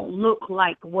term, you don't look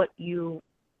like what you've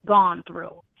gone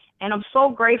through. And I'm so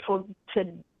grateful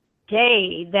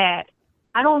today that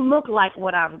I don't look like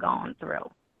what I've gone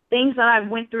through. Things that I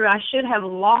went through, I should have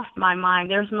lost my mind.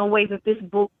 There's no way that this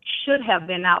book should have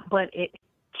been out, but it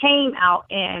came out.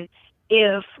 And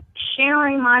if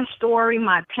sharing my story,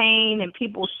 my pain, and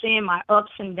people seeing my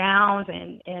ups and downs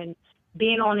and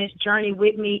being on this journey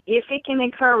with me, if it can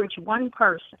encourage one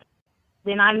person,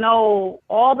 then I know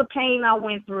all the pain I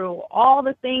went through, all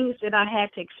the things that I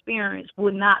had to experience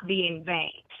would not be in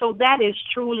vain. So that is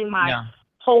truly my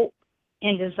hope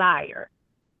and desire.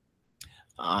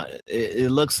 It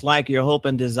looks like your hope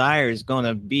and desire is going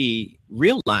to be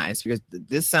realized, because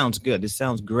this sounds good. This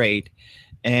sounds great.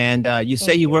 And you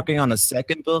say you're working on a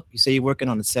second book? You say you're working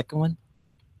on the second one?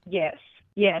 Yes.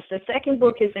 The second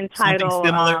book is entitled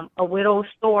A Widow's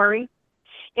Story.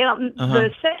 The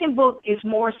second book is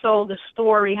more so the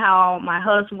story how my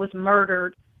husband was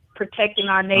murdered, protecting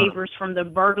our neighbors from the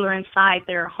burglar inside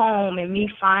their home, and me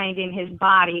finding his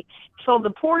body. So the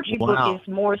poetry book is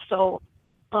more so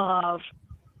of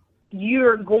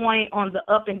you're going on the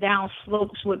up and down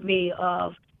slopes with me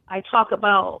of, I talk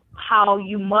about how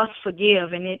you must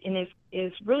forgive, and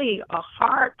it's really a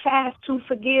hard task to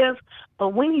forgive. But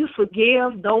when you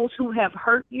forgive those who have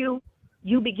hurt you,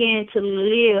 you begin to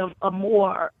live a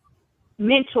more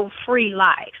mental free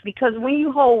life. Because when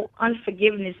you hold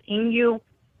unforgiveness in you,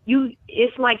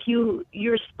 it's like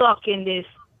you're stuck in this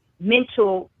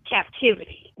mental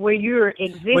captivity where you're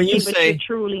existing, but you're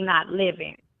truly not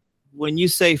living. When you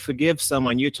say forgive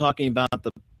someone, you're talking about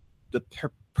the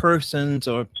persons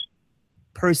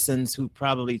who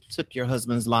probably took your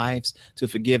husband's lives, to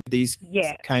forgive these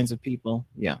kinds of people.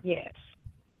 Yeah. Yes.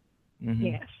 Mm-hmm.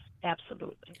 Yes,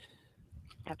 absolutely.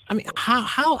 I mean,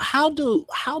 how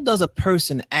does a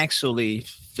person actually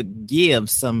forgive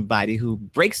somebody who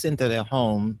breaks into their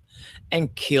home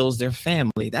and kills their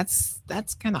family? That's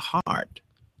kind of hard.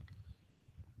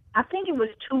 I think it was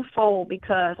twofold,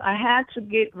 because I had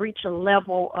to reach a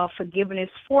level of forgiveness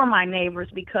for my neighbors,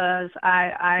 because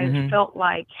I felt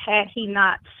like had he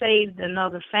not saved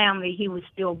another family, he would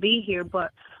still be here.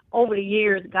 But over the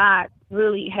years, God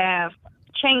really have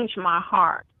changed my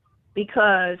heart,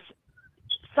 because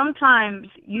sometimes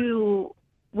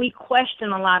we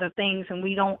question a lot of things and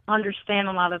we don't understand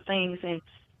a lot of things, and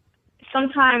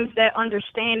sometimes that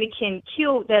understanding can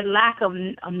kill that lack of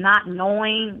not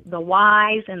knowing the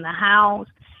whys and the hows.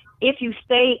 If you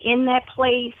stay in that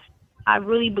place, I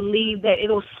really believe that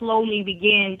it'll slowly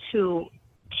begin to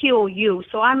kill you.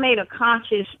 So I made a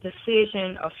conscious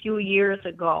decision a few years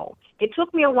ago. It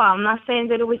took me a while. I'm not saying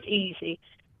that it was easy,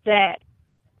 that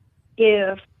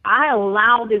if I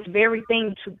allow this very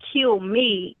thing to kill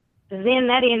me, then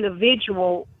that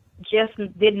individual just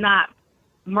did not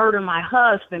murder my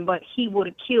husband, but he would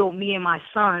have killed me and my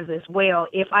sons as well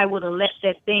if I would have let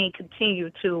that thing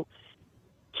continue to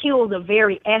kill the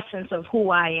very essence of who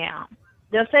I am.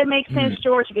 Does that make sense,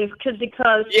 George?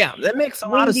 Because yeah, that makes a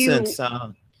lot of sense,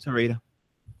 Terita.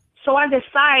 So I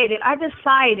decided,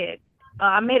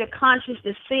 I made a conscious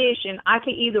decision. I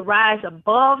could either rise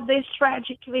above this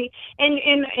tragedy,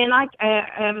 and I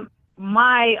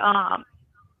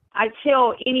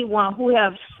tell anyone who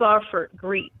have suffered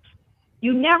grief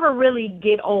you never really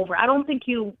get over. I don't think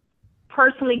you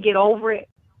personally get over it.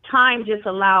 Time just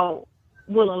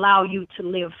will allow you to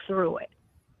live through it.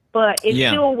 But it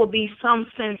still will be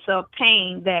some sense of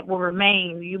pain that will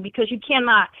remain with you, because you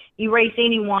cannot erase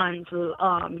anyone's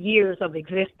years of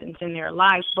existence in their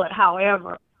life. But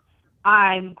however,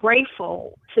 I'm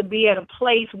grateful to be at a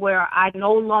place where I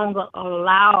no longer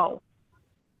allow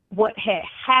what had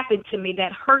happened to me,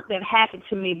 that hurt that happened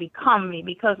to me, become me.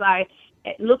 Because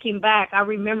looking back, I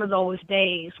remember those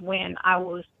days when I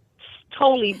was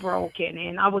totally broken,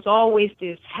 and I was always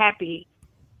this happy,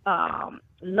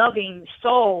 loving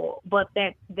soul, but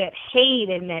that hate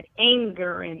and that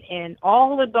anger and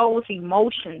all of those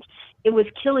emotions, it was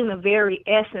killing the very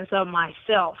essence of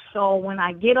myself. So when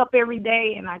I get up every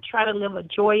day and I try to live a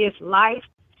joyous life,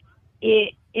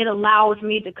 it allows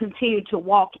me to continue to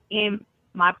walk in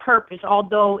my purpose,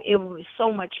 although it was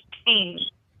so much pain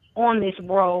on this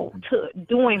road to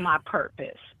doing my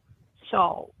purpose.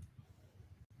 So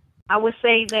I would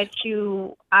say that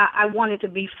I wanted to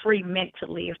be free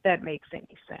mentally, if that makes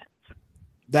any sense.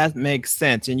 That makes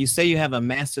sense. And you say you have a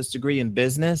master's degree in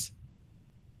business?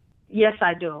 Yes,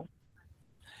 I do.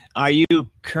 Are you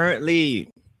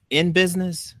currently in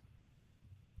business?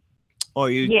 Or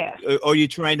yes. Or are you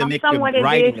trying to make your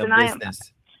writing a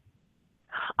business?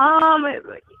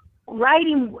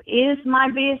 Writing is my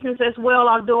business as well,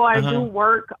 although I do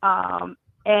work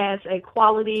as a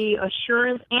quality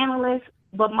assurance analyst.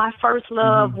 But my first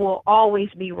love will always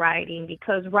be writing,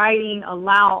 because writing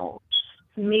allows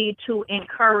me to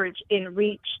encourage and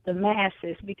reach the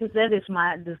masses, because that is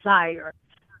my desire.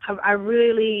 I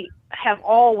really have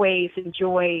always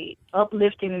enjoyed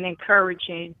uplifting and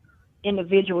encouraging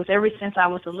individuals. Ever since I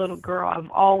was a little girl,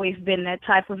 I've always been that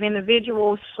type of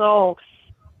individual. So,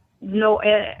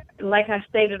 like I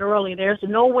stated earlier, there's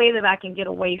no way that I can get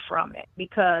away from it,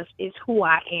 because it's who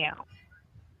I am.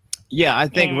 Yeah, I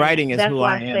think writing is who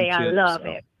I am. That's why I say I love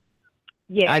it.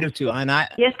 Yeah, I do too, and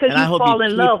yes, because you fall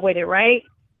in love with it, right?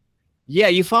 Yeah,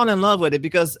 you fall in love with it,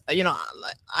 because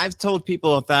I've told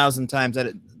people 1,000 times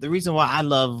that the reason why I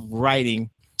love writing,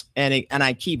 and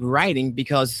I keep writing,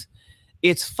 because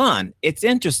it's fun, it's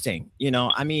interesting.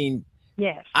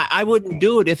 Yes. I wouldn't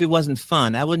do it if it wasn't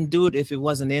fun. I wouldn't do it if it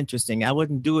wasn't interesting. I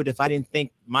wouldn't do it if I didn't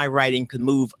think my writing could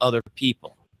move other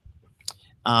people.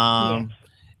 Yes.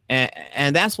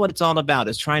 And that's what it's all about,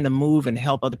 is trying to move and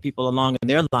help other people along in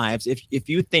their lives. If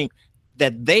you think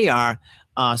that they are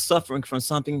suffering from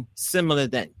something similar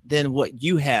than what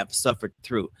you have suffered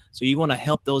through, so you want to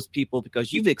help those people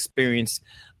because you've experienced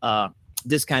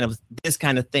this kind of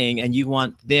thing, and you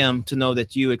want them to know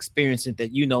that you experienced it,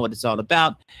 that you know what it's all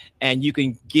about, and you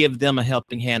can give them a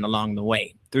helping hand along the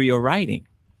way through your writing.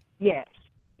 Yes,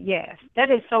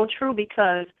 that is so true,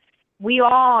 because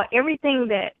everything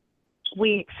that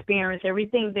we experience,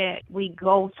 everything that we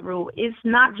go through, is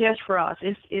not just for us.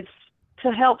 It's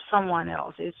to help someone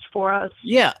else. It's for us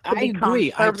to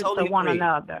become servants to one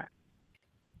another.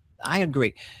 I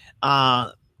agree.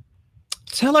 Tell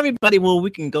everybody where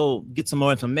we can go get some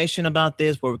more information about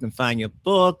this, where we can find your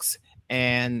books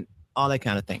and all that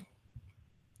kind of thing.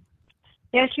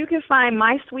 Yes, you can find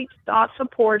My Sweet Thoughts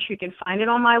of Poetry. You can find it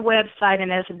on my website,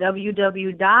 and that's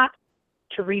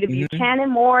www.Terita Buchanan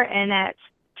Moore, and that's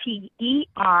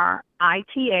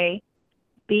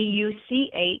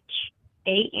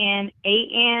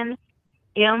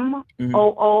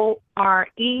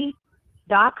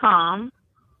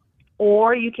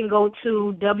or you can go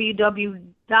to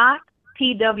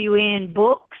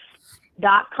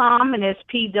www.pwnbooks.com, and it's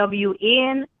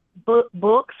PWN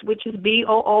books, which is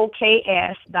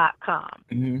BOOKS.com.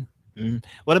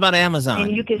 What about Amazon?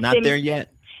 And you can not there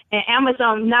yet? And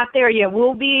Amazon, not there yet.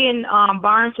 We'll be in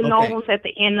Barnes & Nobles at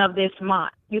the end of this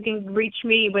month. You can reach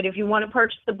me, but if you want to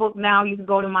purchase the book now, you can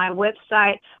go to my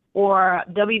website or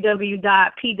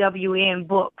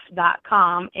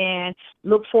www.pwnbooks.com and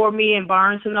look for me in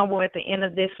Barnes & Noble at the end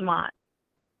of this month.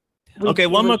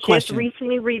 One more question. Just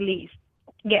recently released.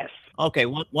 Yes. Okay,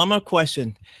 one more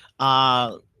question.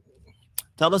 Tell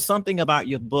us something about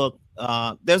your book.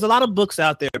 There's a lot of books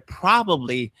out there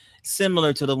probably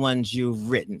similar to the ones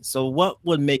you've written. So what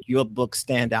would make your book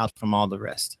stand out from all the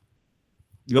rest?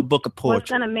 Your book of poetry. What's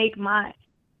going to make my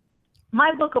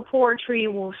book of poetry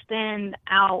will stand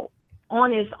out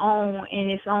on its own, in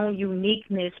its own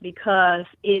uniqueness, because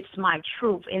it's my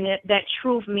truth. And that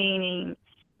truth meaning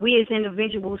we as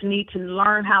individuals need to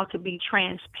learn how to be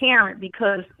transparent,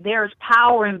 because there's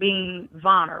power in being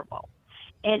vulnerable.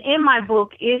 And in my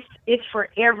book, it's for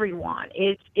everyone.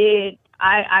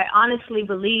 I honestly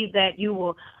believe that you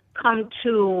will come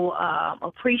to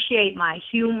appreciate my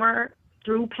humor,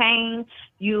 through pain.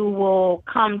 You will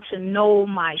come to know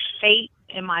my faith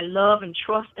and my love and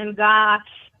trust in God.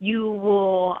 You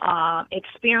will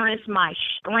experience my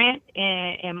strength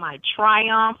and my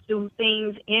triumph through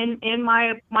things in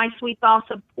my sweet thoughts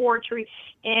of poetry.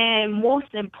 And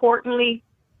most importantly,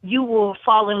 you will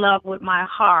fall in love with my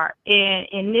heart. And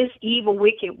in this evil,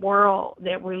 wicked world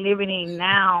that we're living in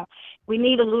now, we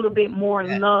need a little bit more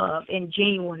love and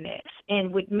genuineness.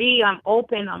 And with me, I'm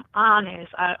open, I'm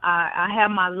honest. I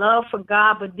have my love for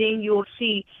God, but then you'll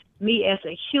see me as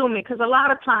a human. Because a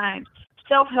lot of times,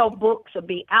 self-help books will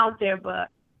be out there, but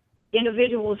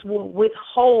individuals will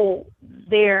withhold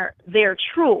their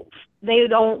truth. They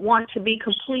don't want to be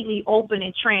completely open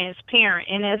and transparent.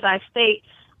 And as I state,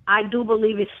 I do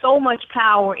believe it's so much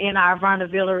power in our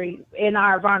vulnerabilities, and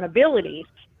I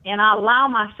allow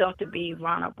myself to be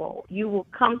vulnerable. You will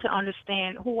come to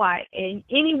understand and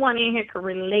anyone in here can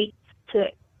relate to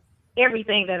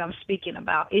everything that I'm speaking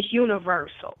about. It's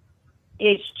universal.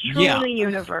 It's truly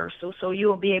universal. So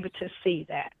you'll be able to see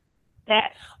that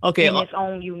in its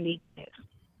own uniqueness.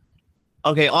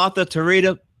 Okay, author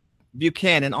Terita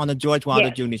Buchanan on the George Wilder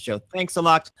Jr. Show. Thanks a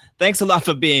lot. Thanks a lot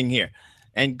for being here,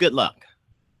 and good luck.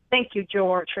 Thank you,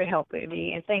 George, for helping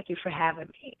me, and thank you for having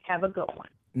me. Have a good one.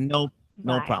 No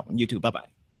problem. You too. Bye-bye.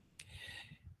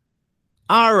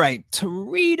 All right,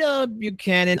 Terita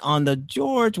Buchanan on the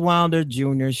George Wilder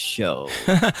Jr. Show.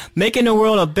 Making the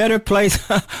world a better place,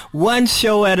 one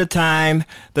show at a time.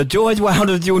 The George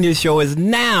Wilder Jr. Show is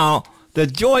now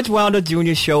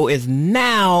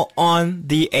on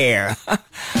the air.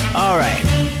 All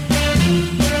right.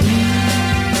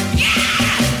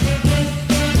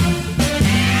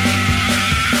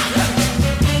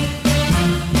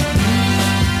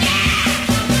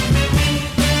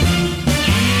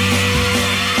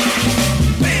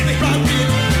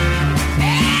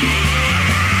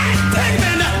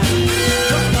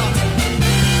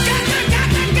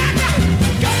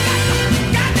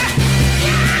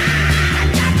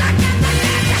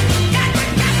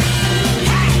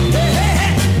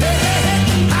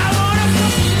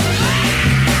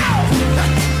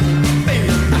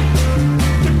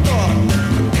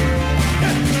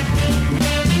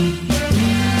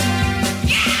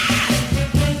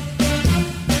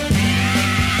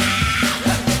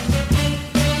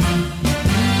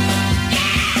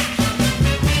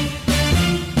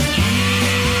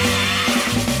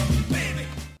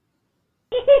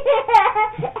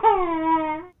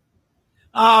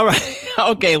 All right.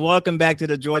 Okay. Welcome back to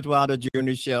the George Wilder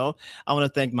Jr. Show. I want to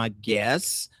thank my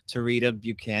guest, Terita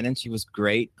Buchanan. She was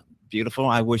great, beautiful.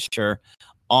 I wish her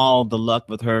all the luck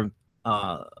with her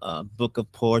book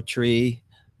of poetry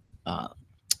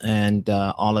and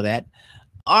all of that.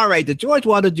 All right. The George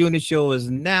Wilder Jr. Show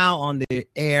is now on the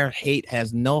air. Hate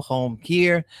has no home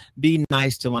here. Be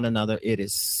nice to one another. It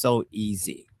is so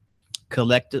easy.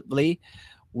 Collectively,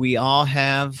 we all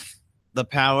have the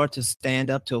power to stand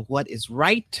up to what is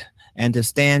right and to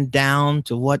stand down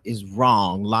to what is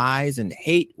wrong. Lies and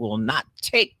hate will not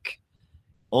take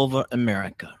over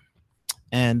America.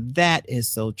 And that is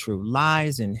so true.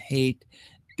 Lies and hate,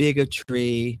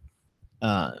 bigotry.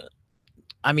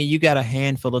 You got a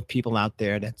handful of people out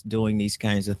there that's doing these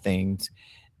kinds of things,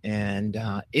 and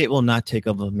it will not take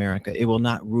over America. It will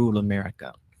not rule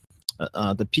America.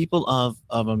 The people of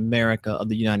America, of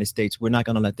the United States, we're not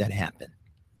going to let that happen.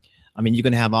 You're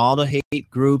going to have all the hate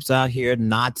groups out here,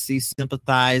 Nazi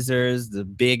sympathizers, the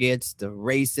bigots, the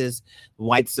racists,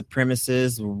 white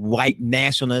supremacists, white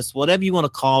nationalists, whatever you want to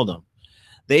call them.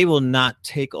 They will not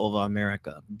take over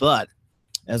America. But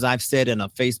as I've said in a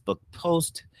Facebook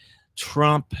post,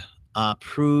 Trump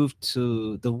proved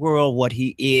to the world what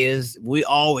he is. We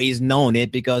always known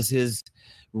it because his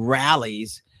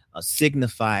rallies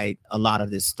signified a lot of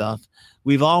this stuff.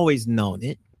 We've always known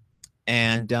it.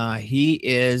 And he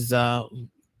is,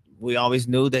 we always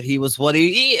knew that he was what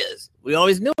he is. We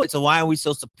always knew it. So why are we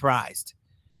so surprised?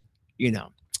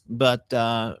 But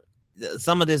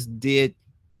some of this did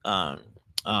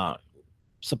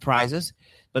surprise us.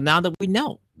 But now that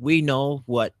we know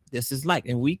what this is like.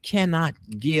 And we cannot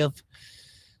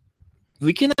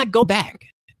go back,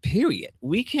 period.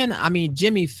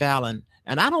 Jimmy Fallon.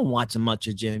 And I don't watch much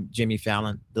of Jimmy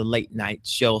Fallon, the late night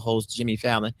show host Jimmy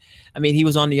Fallon. He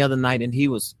was on the other night and he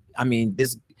was,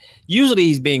 usually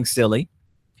he's being silly,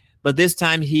 but this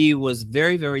time he was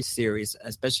very, very serious,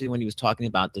 especially when he was talking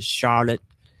about the Charlotte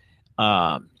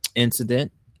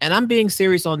incident. And I'm being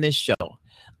serious on this show.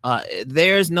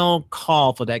 There's no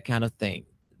call for that kind of thing.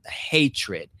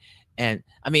 Hatred. And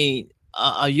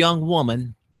a young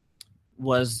woman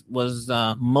was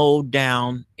mowed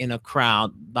down in a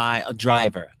crowd by a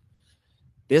driver.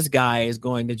 this guy is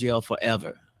going to jail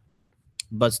forever.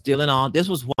 But still in all, this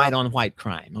was white on white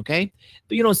crime, okay?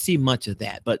 But you don't see much of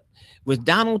that. But with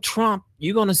Donald Trump,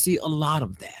 you're going to see a lot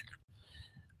of that.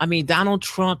 I mean, Donald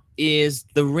Trump is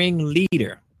the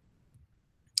ringleader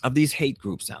of these hate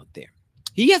groups out there.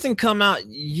 He hasn't come out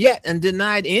yet and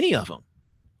denied any of them.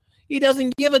 He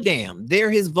doesn't give a damn. They're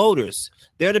his voters.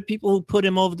 They're the people who put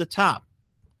him over the top.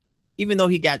 Even though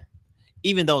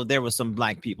there were some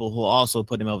black people who also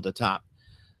put him over the top.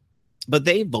 But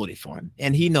they voted for him,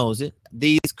 and he knows it.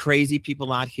 These crazy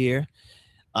people out here,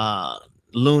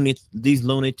 these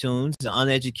Looney Tunes,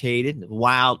 uneducated,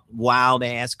 wild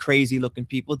ass, crazy looking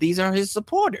people. These are his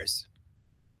supporters,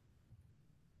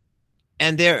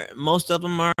 and most of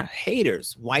them are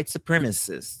haters, white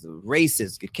supremacists,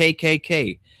 racists,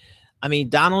 KKK. I mean,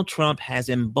 Donald Trump has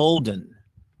emboldened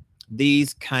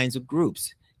these kinds of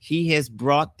groups. He has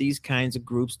brought these kinds of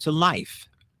groups to life.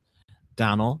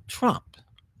 Donald Trump.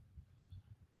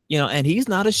 You know, and he's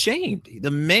not ashamed.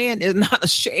 The man is not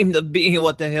ashamed of being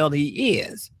what the hell he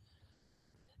is.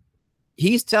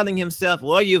 He's telling himself,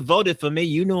 well, you voted for me.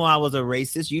 You knew I was a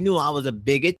racist. You knew I was a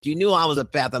bigot. You knew I was a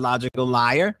pathological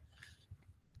liar.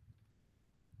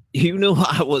 You knew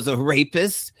I was a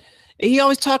rapist. And he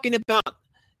always talking about,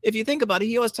 if you think about it,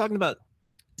 he always talking about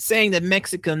saying that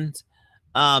Mexico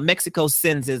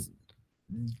sends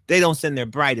they don't send their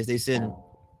brightest. They send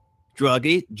drug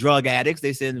addicts.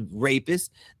 They send rapists.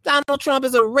 Donald Trump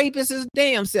is a rapist his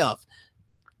damn self.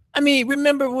 I mean,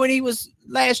 remember when he was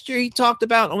last year, he talked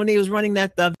about when he was running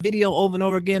that video over and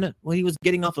over again, when he was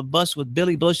getting off a bus with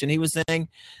Billy Bush, and he was saying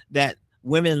that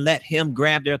women let him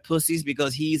grab their pussies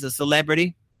because he's a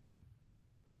celebrity.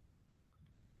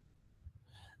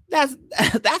 That's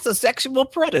a sexual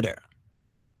predator.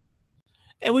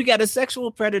 And we got a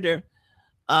sexual predator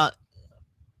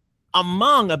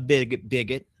among a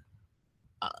bigot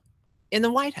in the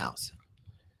White House.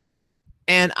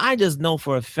 And I just know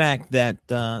for a fact that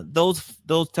those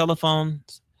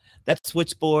telephones, that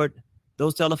switchboard,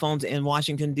 those telephones in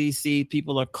Washington, D.C.,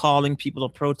 people are calling, people are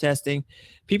protesting.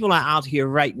 People are out here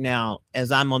right now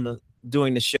as I'm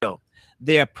doing the show.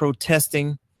 They're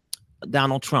protesting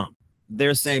Donald Trump.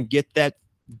 They're saying, get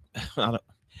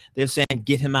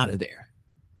him out of there.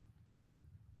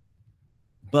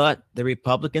 But the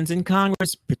Republicans in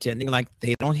Congress pretending like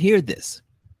they don't hear this.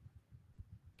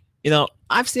 You know,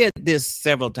 I've said this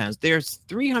several times. There's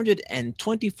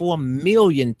 324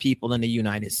 million people in the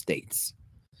United States.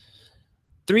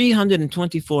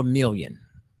 324 million.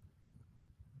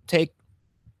 Take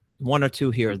one or two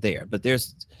here or there, but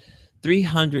there's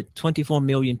 324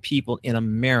 million people in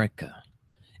America.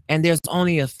 And there's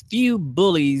only a few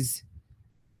bullies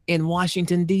in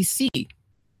Washington, D.C.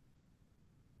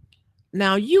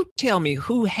 Now, you tell me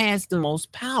who has the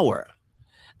most power.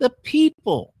 The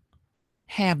people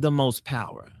have the most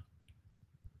power.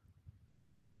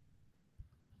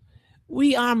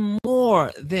 We are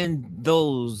more than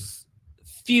those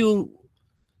few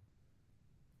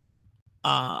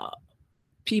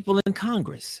people in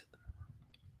Congress.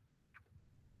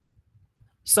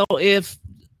 So if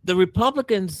the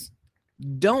Republicans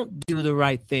don't do the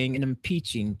right thing in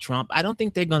impeaching Trump, I don't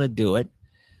think they're going to do it.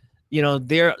 You know,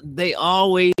 they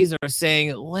always are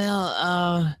saying,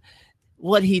 well,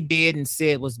 what he did and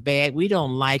said was bad. We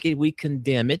don't like it. We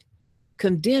condemn it.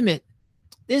 Condemn it.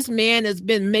 This man has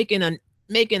been making an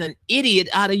idiot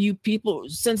out of you people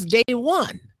since day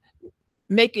one,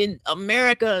 making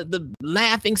America the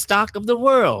laughing stock of the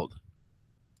world.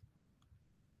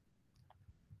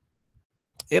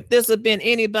 If this had been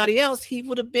anybody else, he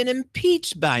would have been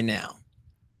impeached by now.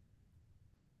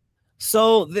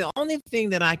 So the only thing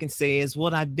that I can say is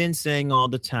what I've been saying all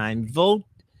the time. Vote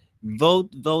in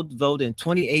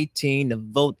 2018 to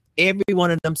vote every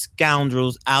one of them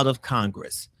scoundrels out of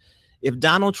Congress. If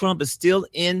Donald Trump is still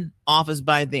in office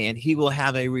by then, he will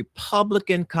have a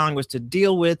Republican Congress to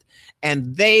deal with,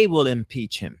 and they will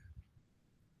impeach him.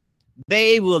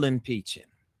 They will impeach him.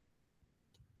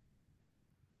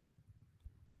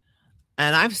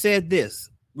 And I've said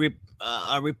this,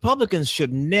 Republicans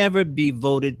should never be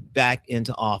voted back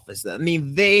into office. I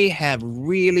mean, they have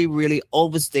really, really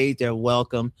overstayed their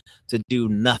welcome to do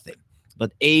nothing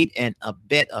but aid and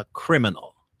abet a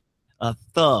criminal, a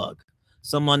thug,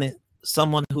 someone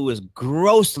who is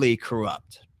grossly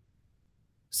corrupt,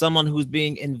 someone who's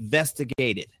being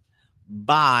investigated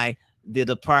by the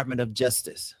Department of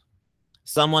Justice,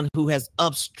 someone who has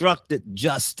obstructed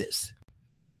justice.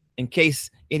 In case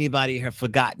anybody have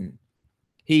forgotten,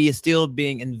 he is still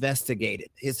being investigated.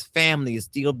 His family is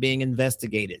still being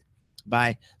investigated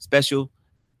by special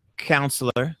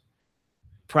counselor,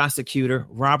 prosecutor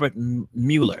Robert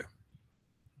Mueller.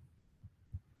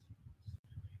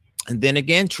 And then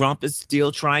again, Trump is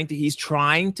still he's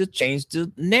trying to change the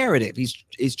narrative.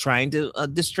 He's trying to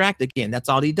distract again. That's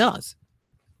all he does.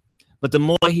 But the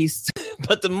more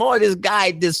but the more this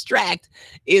guy distract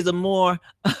is the more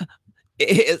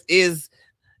is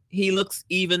he looks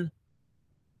even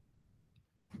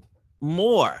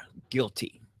more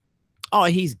guilty. Oh,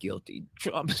 he's guilty.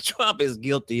 Trump is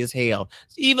guilty as hell.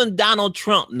 Even Donald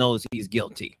Trump knows he's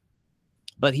guilty.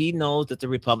 But he knows that the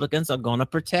Republicans are going to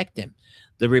protect him.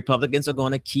 The Republicans are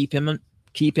going to keep him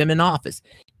in office,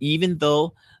 even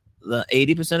though the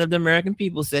 80% of the American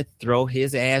people said throw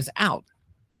his ass out.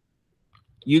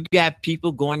 You got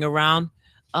people going around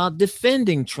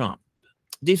defending Trump,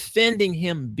 defending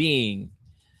him being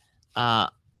a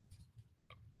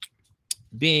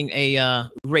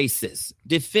racist,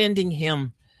 defending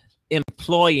him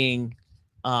employing,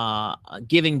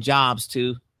 giving jobs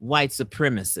to white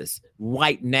supremacists,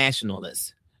 white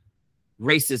nationalists,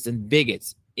 racists and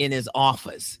bigots in his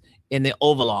office, in the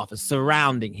Oval Office,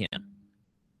 surrounding him.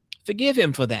 Forgive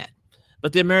him for that.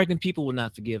 But the American people will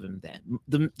not forgive him that.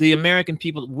 The American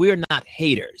people, we're not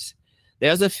haters.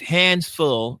 There's a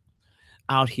handful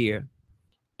out here,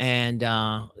 and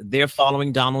they're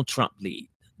following Donald Trump lead.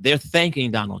 They're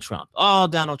thanking Donald Trump. Oh,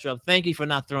 Donald Trump, thank you for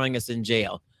not throwing us in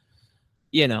jail.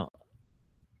 You know,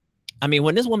 I mean,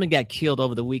 when this woman got killed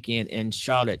over the weekend in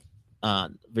Charlotte,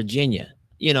 Virginia,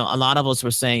 you know, a lot of us were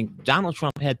saying Donald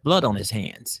Trump had blood on his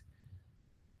hands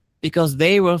because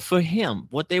they were for him.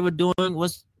 What they were doing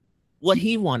was what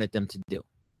he wanted them to do.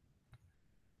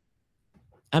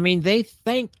 I mean, they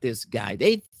thanked this guy.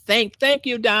 They thank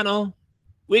you, Donald.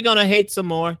 We're going to hate some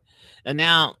more. And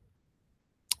now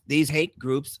these hate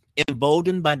groups,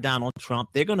 emboldened by Donald Trump,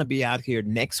 they're going to be out here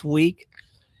next week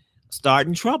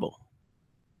starting trouble.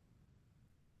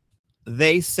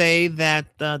 They say that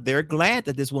they're glad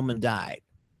that this woman died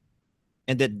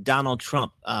and that Donald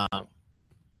Trump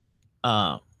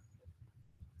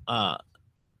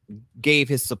gave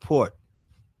his support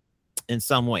in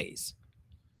some ways.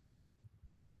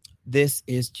 This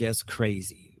is just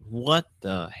crazy. What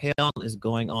the hell is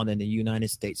going on in the United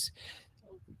States?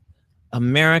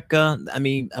 America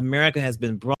has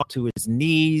been brought to its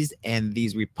knees, and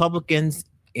these Republicans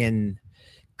in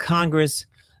Congress,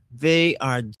 they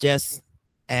are just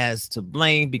as to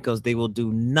blame because they will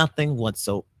do nothing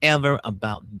whatsoever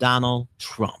about Donald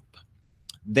Trump.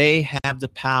 They have the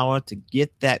power to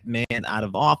get that man out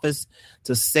of office,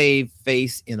 to save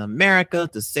face in America,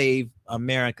 to save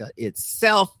America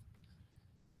itself.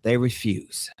 They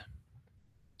refuse.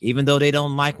 Even though they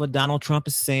don't like what Donald Trump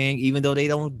is saying, even though they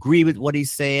don't agree with what he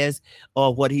says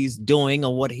or what he's doing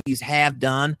or what he's have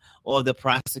done or the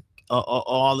process or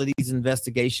all of these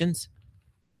investigations.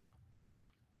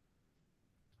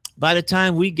 By the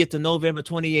time we get to November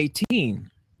 2018,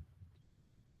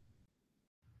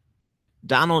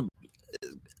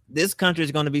 this country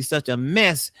is going to be such a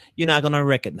mess, you're not going to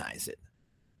recognize it.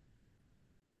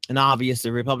 And obviously,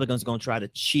 Republicans are going to try to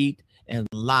cheat and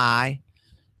lie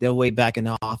their way back in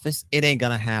the office. It ain't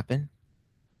going to happen.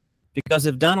 Because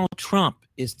if Donald Trump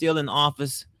is still in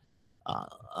office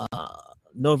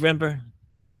November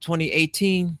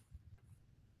 2018,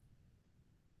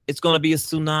 it's going to be a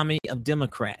tsunami of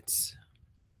Democrats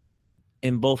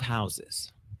in both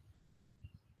houses.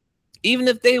 Even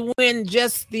if they win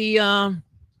just the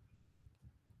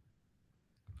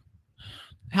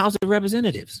House of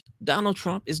Representatives, Donald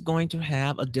Trump is going to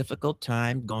have a difficult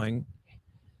time going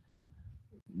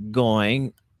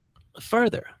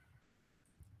further.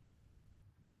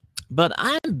 But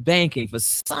I'm banking, for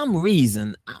some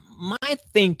reason, my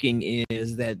thinking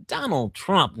is that Donald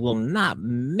Trump will not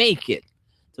make it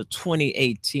to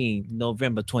 2018,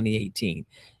 November 2018.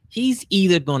 He's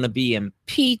either going to be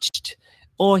impeached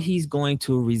or he's going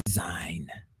to resign.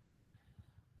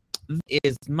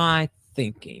 Is my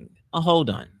thinking. Oh, hold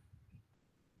on.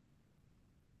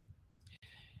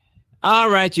 All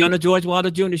right, you're on the George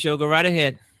Wilder Jr. Show. Go right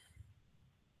ahead.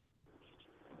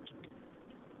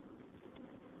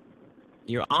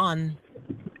 You're on.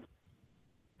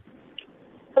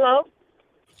 Hello?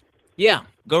 Yeah,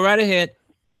 go right ahead.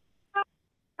 Hi,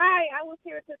 I was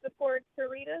here to support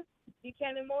Terita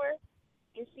Buchanan more.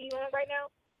 Is she on right now?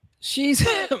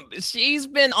 She's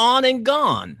been on and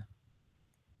gone.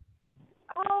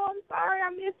 Oh, I'm sorry, I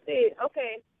missed it.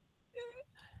 Okay.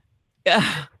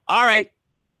 Yeah. All right.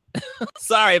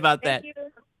 Sorry about that. Thank you.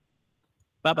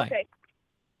 Bye-bye. Okay.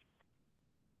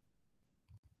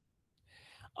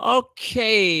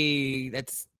 Okay,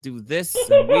 let's do this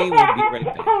and we will be right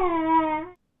back.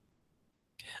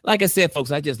 Like I said,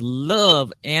 folks, I just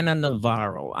love Ana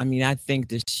Navarro. I mean, I think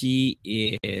that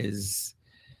she's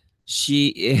She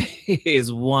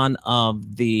is one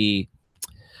of the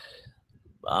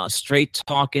straight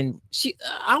talking.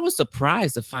 I was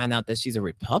surprised to find out that she's a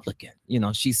Republican.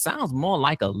 She sounds more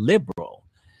like a liberal.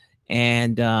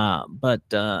 And but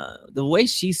the way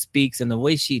she speaks and the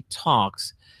way she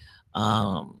talks,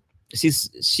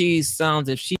 she sounds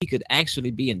if she could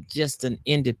actually be just an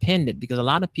independent, because a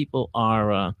lot of people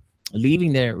are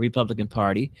leaving their Republican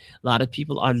Party. A lot of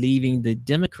people are leaving the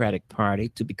Democratic Party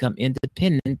to become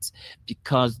independents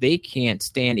because they can't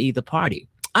stand either party.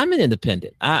 I'm an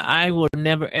independent. I will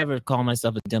never, ever call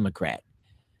myself a Democrat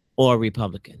or a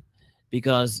Republican,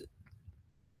 because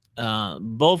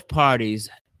both parties,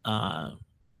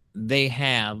 they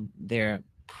have their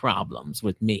problems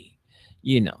with me.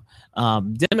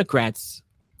 Democrats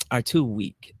are too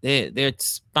weak. They're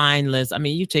spineless. I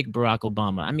mean, you take Barack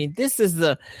Obama. I mean, this is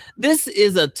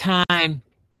a time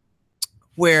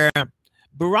where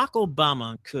Barack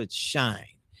Obama could shine.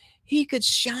 He could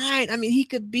shine. I mean, he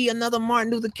could be another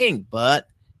Martin Luther King, but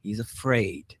he's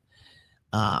afraid.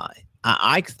 I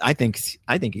think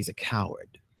he's a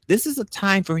coward. This is a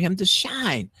time for him to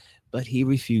shine, but he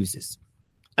refuses.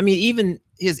 I mean, even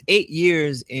his 8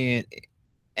 years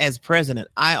as president,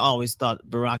 I always thought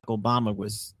Barack Obama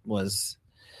was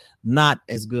not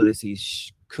as good as he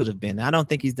could have been. I don't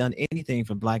think he's done anything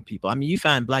for black people. I mean, you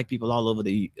find black people all over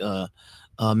the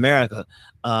America.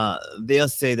 They'll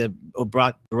say that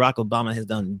Barack Obama has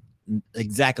done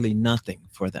exactly nothing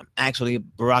for them. Actually,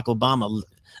 Barack Obama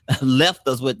left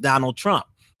us with Donald Trump.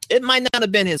 It might not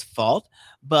have been his fault,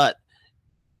 but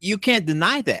you can't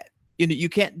deny that. You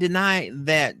can't deny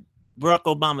that Barack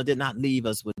Obama did not leave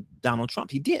us with Donald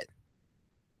Trump. He did.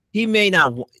 He may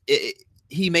not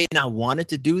wanted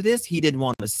to do this. He didn't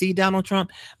want to see Donald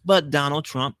Trump, but Donald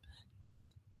Trump,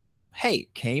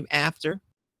 came after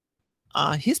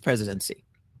his presidency.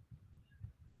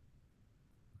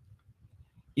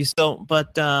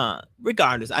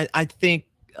 Regardless, I think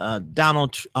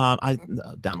Donald Trump.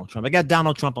 I got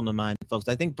Donald Trump on the mind, folks.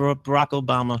 I think Barack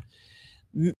Obama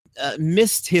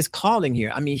missed his calling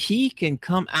here. I mean, he can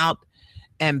come out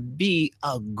and be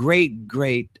a great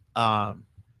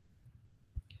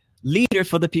leader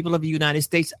for the people of the United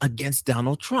States against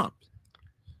Donald Trump.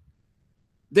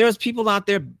 There's people out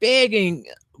there begging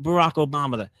Barack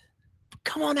Obama to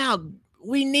come on out.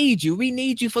 We need you. We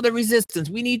need you for the resistance.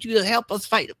 We need you to help us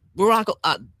fight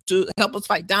to help us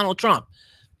fight Donald Trump.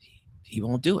 He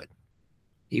won't do it.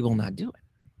 He will not do it.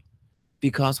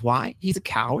 Because why? He's a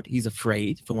coward. He's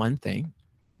afraid, for one thing.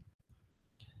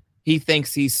 He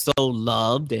thinks he's so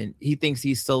loved, and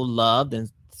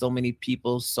so many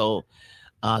people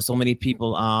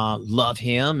love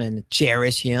him and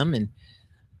cherish him, and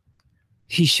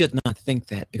he should not think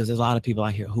that, because there's a lot of people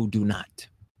out here who do not.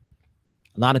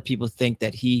 A lot of people think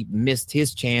that he missed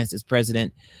his chance as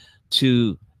president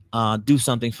to do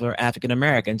something for African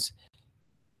Americans,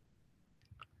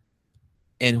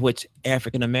 in which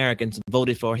African Americans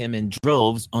voted for him in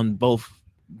droves on both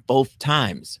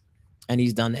times, and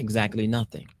he's done exactly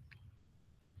nothing.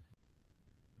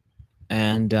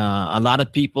 And a lot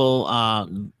of people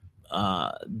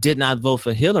did not vote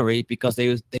for Hillary because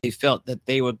they felt that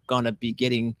they were going to be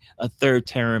getting a third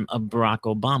term of Barack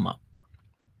Obama.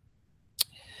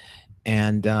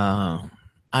 And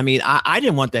I mean, I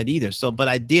didn't want that either. But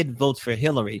I did vote for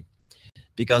Hillary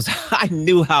because I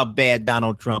knew how bad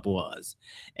Donald Trump was.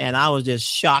 And I was just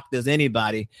shocked as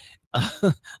anybody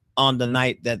on the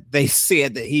night that they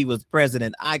said that he was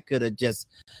president. I could have just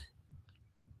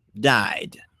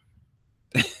died.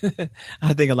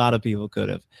 I think a lot of people could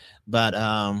have. But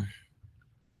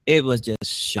it was just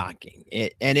shocking.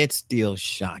 It's still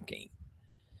shocking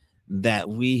that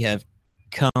we have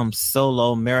come so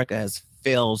low. America has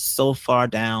fell so far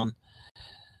down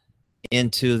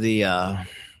into the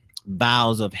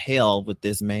bowels of hell with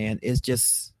this man. It's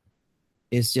just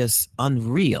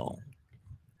unreal.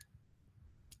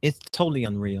 It's totally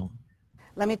unreal.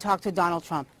 Let me talk to Donald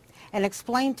Trump and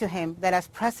explain to him that as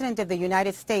president of the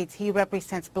United States, he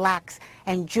represents blacks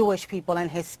and Jewish people and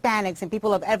Hispanics and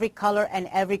people of every color and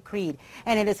every creed.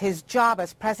 And it is his job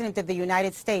as president of the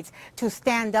United States to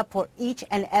stand up for each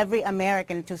and every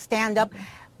American, to stand up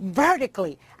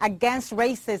vertically against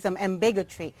racism and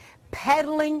bigotry.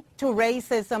 Peddling to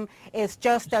racism is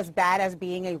just as bad as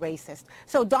being a racist.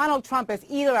 So Donald Trump is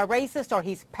either a racist or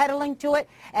he's peddling to it,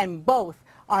 and both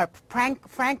are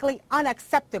frankly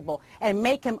unacceptable and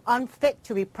make him unfit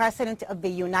to be president of the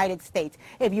United States.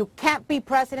 If you can't be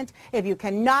president, if you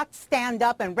cannot stand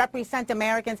up and represent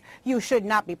Americans, you should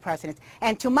not be president.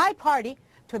 And to my party,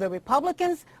 to the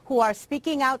Republicans who are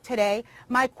speaking out today,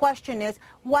 my question is,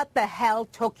 what the hell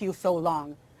took you so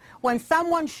long? When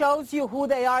someone shows you who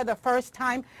they are the first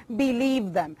time,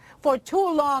 believe them. For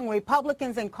too long,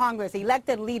 Republicans in Congress,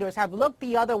 elected leaders, have looked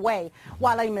the other way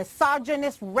while a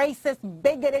misogynist, racist,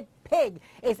 bigoted pig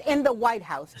is in the White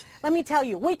House. Let me tell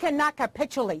you, we cannot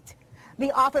capitulate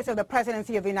the office of the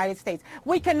presidency of the United States.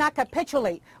 We cannot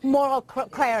capitulate moral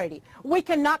clarity. We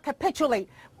cannot capitulate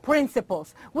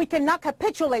principles. We cannot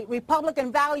capitulate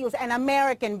Republican values and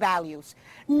American values.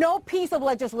 No piece of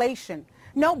legislation,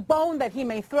 no bone that he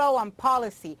may throw on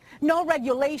policy, no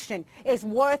regulation is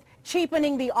worth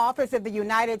cheapening the office of the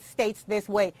United States this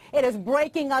way. It is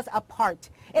breaking us apart.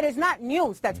 It is not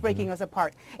news that's breaking us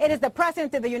apart. It is the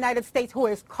President of the United States who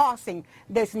is causing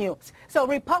this news. So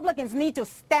Republicans need to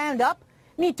stand up,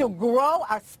 need to grow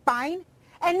a spine,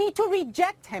 and need to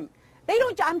reject him.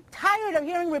 I'm tired of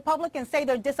hearing Republicans say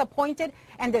they're disappointed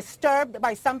and disturbed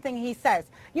by something he says.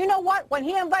 You know what? When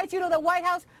he invites you to the White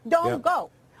House, don't go.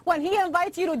 When he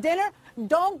invites you to dinner,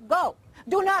 don't go.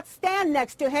 Do not stand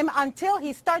next to him until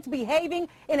he starts behaving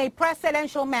in a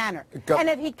presidential manner. And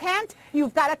if he can't,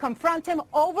 you've got to confront him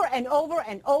over and over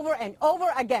and over and over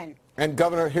again. And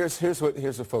Governor, here's what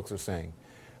folks are saying.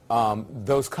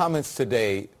 Those comments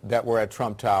today that were at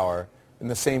Trump Tower, in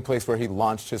the same place where he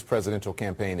launched his presidential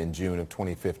campaign in June of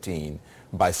 2015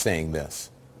 by saying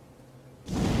this.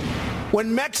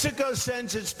 When Mexico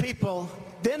sends its people,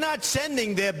 they're not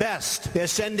sending their best. They're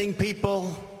sending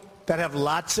people that have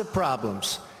lots of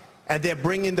problems, and they're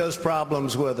bringing those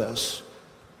problems with us.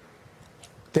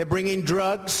 They're bringing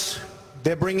drugs,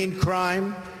 they're bringing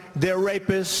crime, they're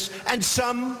rapists, and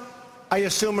some, I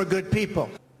assume, are good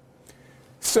people.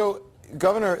 So,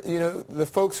 Governor, the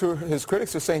folks his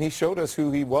critics are saying he showed us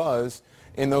who he was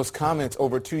in those comments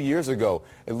over 2 years ago.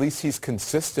 At least he's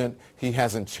consistent. He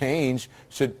hasn't changed.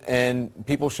 And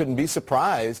people shouldn't be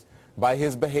surprised by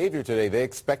his behavior today. They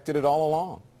expected it all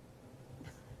along.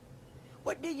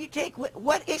 What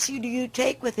issue do you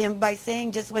take with him by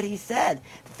saying just what he said?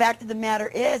 The fact of the matter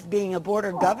is, being a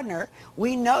border governor,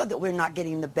 we know that we're not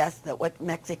getting the best that what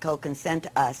Mexico can send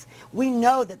to us. We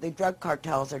know that the drug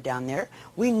cartels are down there.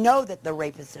 We know that the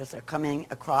rapists are coming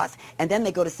across, and then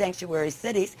they go to sanctuary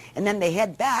cities, and then they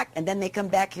head back, and then they come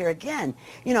back here again.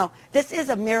 This is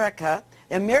America.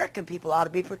 The American people ought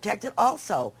to be protected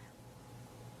also.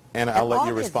 And I'll let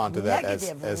you respond to that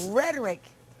as rhetoric.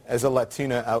 As a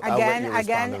Latina, I'll let you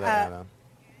respond to that, Anna.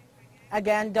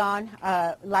 Again, Don,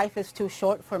 life is too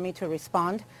short for me to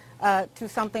respond to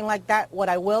something like that. What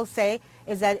I will say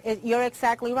is that you're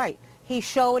exactly right. He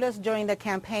showed us during the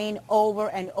campaign over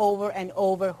and over and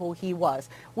over who he was.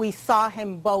 We saw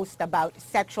him boast about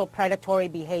sexual predatory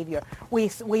behavior. We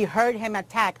heard him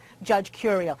attack Judge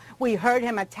Curiel. We heard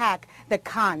him attack the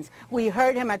Khans. We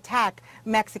heard him attack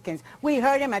Mexicans. We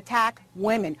heard him attack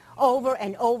women. Over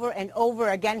and over and over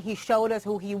again, he showed us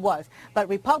who he was. But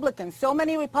Republicans, so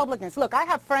many Republicans, look, I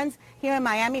have friends here in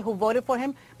Miami who voted for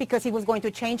him because he was going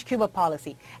to change Cuba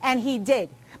policy. And he did.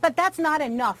 But that's not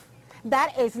enough.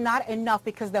 That is not enough,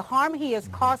 because the harm he is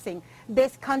causing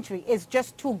this country is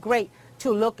just too great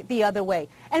to look the other way.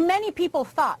 And many people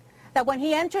thought that when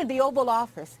he entered the Oval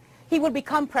Office, he would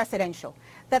become presidential,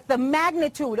 that the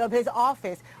magnitude of his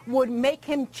office would make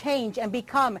him change and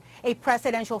become a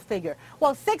presidential figure.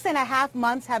 Well, 6.5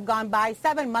 months have gone by,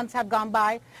 7 months have gone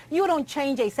by. You don't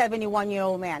change a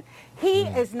 71-year-old man. He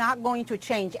is not going to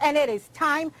change. And it is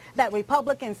time that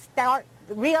Republicans start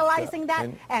realizing that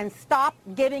and stop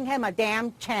giving him a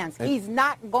damn chance. He's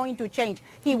not going to change.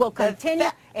 He will continue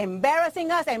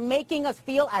embarrassing us and making us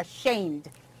feel ashamed.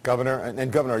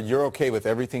 Governor, you're okay with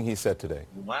everything he said today?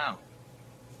 Wow.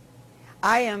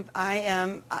 I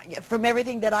am, from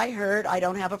everything that I heard, I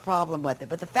don't have a problem with it.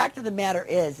 But the fact of the matter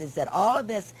is that all of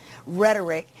this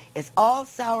rhetoric is all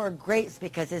sour grapes,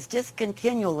 because it's just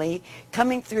continually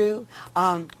coming through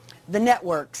the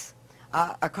networks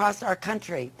across our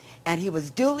country. And he was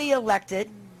duly elected.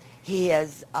 He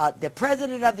is the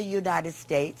President of the United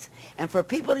States. And for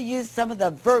people to use some of the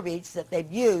verbiage that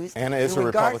they've used, Anna is a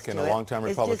Republican, a longtime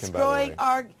Republican, by the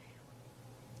way.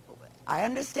 I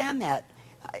understand that.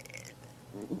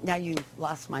 Now you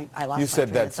lost my. I lost. You said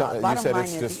my that. You said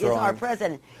it's destroying. He's our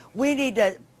president. We need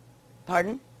to.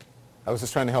 Pardon? I was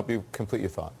just trying to help you complete your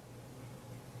thought.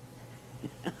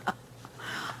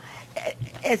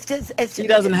 It's just. She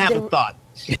doesn't have a thought.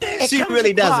 She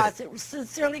really doesn't. It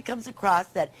sincerely comes across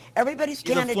that everybody's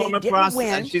candidate didn't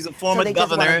win. She's a former so they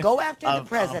governor. Just go after the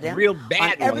president. Real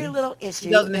bad on every little issue. She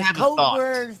doesn't there's have code a thought.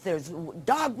 words. There's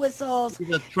dog whistles. She's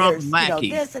a Trump lackey.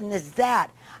 This and this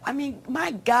that. I mean,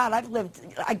 my God, I've lived,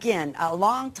 again, a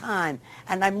long time,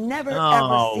 and I've never,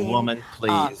 ever seen woman,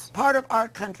 please. Part of our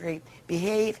country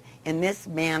behave in this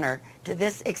manner, to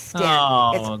this extent.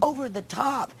 Oh. It's over the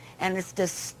top. and it's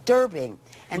disturbing.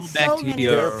 And back so to many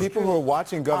your- There are people who are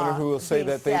watching, Governor, who will say being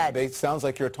that said. they sounds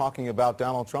like you're talking about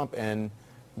Donald Trump and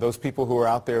those people who were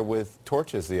out there with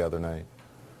torches the other night.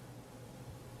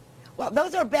 Well,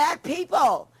 those are bad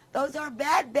people. Those are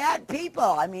bad, bad people.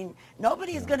 I mean,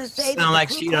 nobody is going to say that Sound the like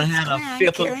Ku she done Klux had a Klan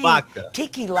fifth of carrying vodka.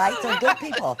 tiki lights are good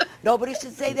people. Nobody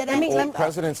should say that. Well, the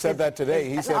president said that today.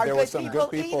 He said there were some good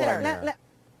people in there.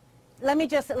 Let me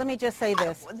just say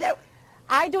this. There-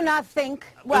 I do not think.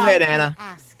 Go ahead, Anna.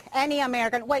 Ask any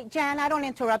American. Wait, Jan, I don't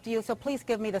interrupt you, so please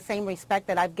give me the same respect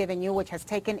that I've given you, which has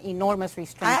taken enormous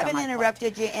restraint. I on haven't my part.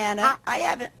 interrupted you, Anna. I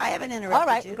haven't interrupted All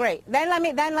right, you. great. Then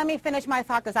let me finish my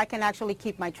thought, because I can actually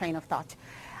keep my train of thought.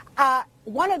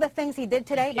 One of the things he did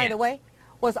today, by the way,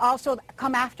 was also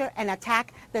come after and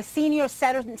attack the senior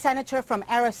senator from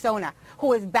Arizona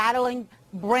who is battling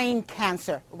brain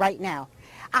cancer right now.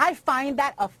 I find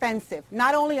that offensive,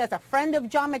 not only as a friend of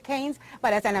John McCain's,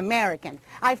 but as an American.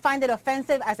 I find it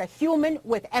offensive as a human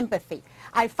with empathy.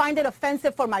 I find it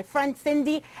offensive for my friend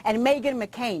Cindy and Meghan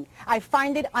McCain. I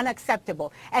find it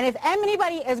unacceptable. And if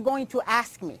anybody is going to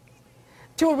ask me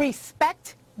to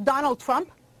respect Donald Trump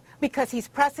because he's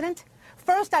president,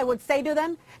 first I would say to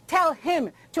them, tell him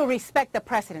to respect the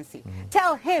presidency.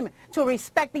 Tell him to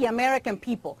respect the American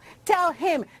people. Tell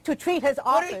him to treat his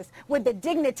office with the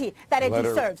dignity that it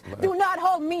deserves. Do not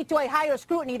hold me to a higher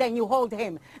scrutiny than you hold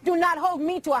him. Do not hold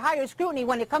me to a higher scrutiny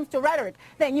when it comes to rhetoric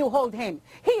than you hold him.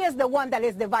 He is the one that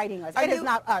is dividing us. It is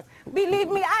not us. Believe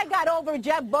me, I got over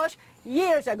Jeb Bush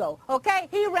years ago, okay?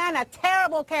 He ran a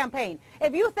terrible campaign.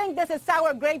 If you think this is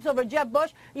sour grapes over Jeb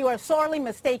Bush, you are sorely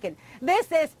mistaken.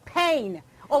 This is pain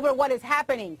over what is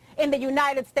happening in the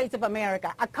United States of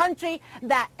America, a country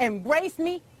that embraced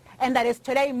me and that is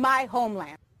today my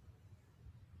homeland.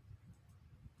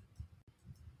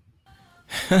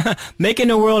 Making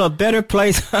the world a better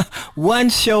place, one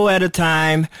show at a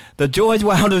time. The George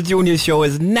Wilder Jr. Show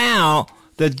is now,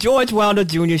 the George Wilder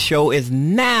Jr. Show is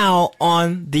now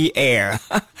on the air.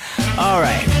 All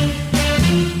right.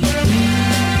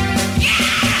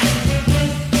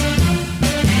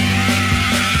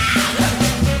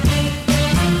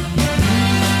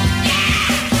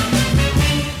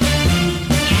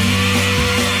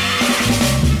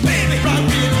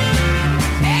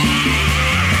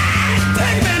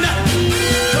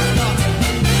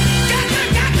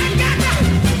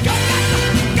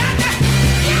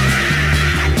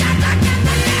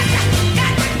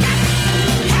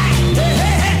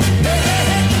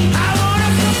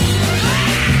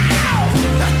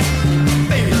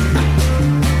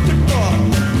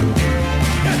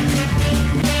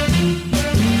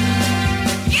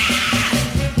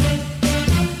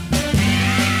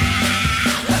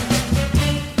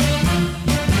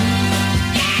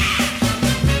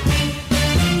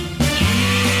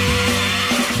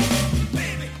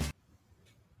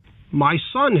 My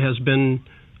son has been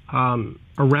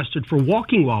arrested for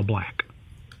walking while black.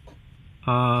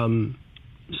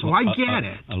 So I get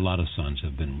it. A lot of sons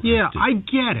have been arrested. Yeah, I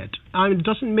get it. It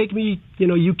doesn't make me,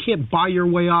 you can't buy your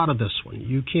way out of this one.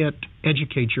 You can't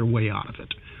educate your way out of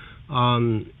it.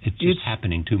 It's just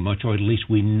happening too much, or at least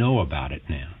we know about it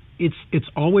now. It's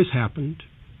always happened.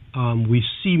 We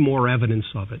see more evidence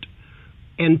of it.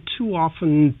 And too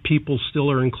often people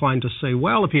still are inclined to say,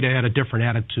 well, if he'd had a different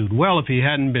attitude, well, if he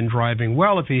hadn't been driving,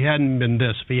 well, if he hadn't been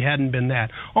this, if he hadn't been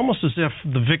that, almost as if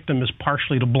the victim is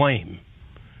partially to blame.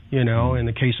 In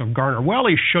the case of Garner, well,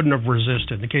 he shouldn't have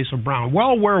resisted. In the case of Brown,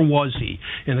 well, where was he?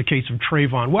 In the case of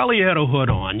Trayvon, well, he had a hood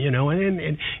on,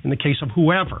 and in the case of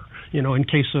whoever, in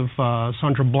case of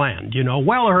Sandra Bland,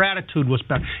 well, her attitude was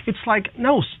better. It's like,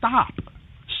 no, stop.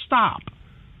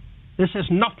 This has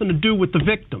nothing to do with the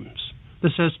victims.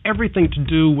 This has everything to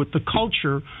do with the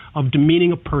culture of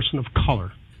demeaning a person of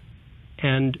color.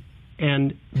 And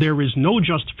there is no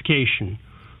justification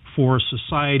for a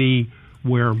society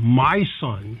where my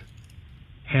son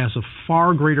has a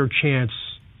far greater chance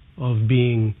of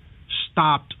being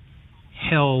stopped,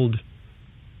 held,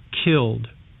 killed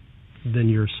than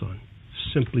your son,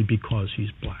 simply because he's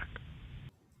black.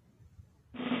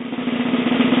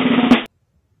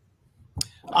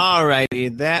 All righty,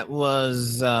 that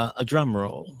was a drum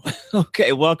roll.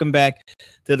 Okay, welcome back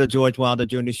to the George Wilder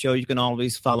Jr. Show. You can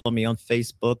always follow me on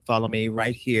Facebook. Follow me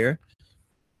right here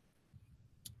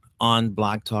on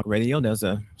Blog Talk Radio. There's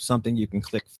something you can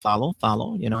click follow.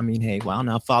 Hey, well,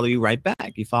 I'll follow you right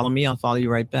back. You follow me, I'll follow you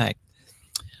right back.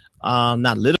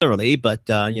 Not literally, but,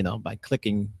 by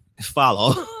clicking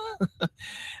follow.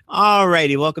 All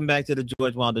righty, welcome back to the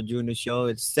George Wilder Jr. Show.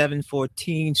 It's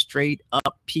 7:14 straight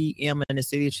up p.m. in the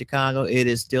city of Chicago. It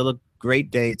is still a great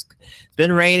day. It's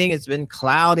been raining. It's been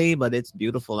cloudy, but it's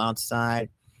beautiful outside.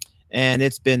 And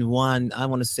it's been one, I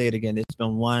want to say it again, it's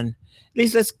been one, at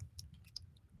least let's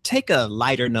take a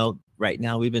lighter note right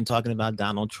now. We've been talking about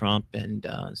Donald Trump and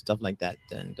stuff like that.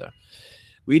 And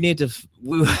we need to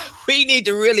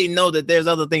really know that there's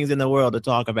other things in the world to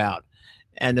talk about,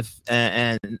 and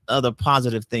other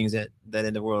positive things that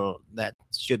in the world that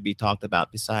should be talked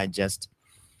about besides just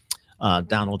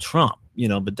Donald Trump.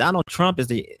 But Donald Trump is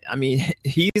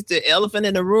he's the elephant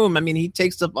in the room. He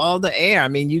takes up all the air.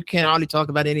 You can't hardly talk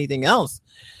about anything else,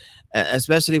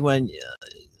 especially when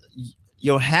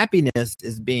your happiness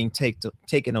is being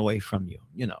taken away from you,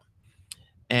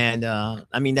 And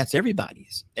that's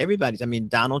everybody's.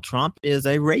 Donald Trump is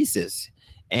a racist,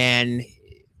 and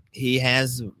he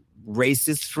has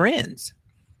racist friends,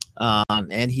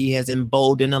 and he has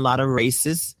emboldened a lot of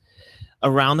racists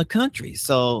around the country.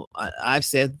 So I've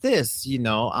said this,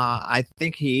 I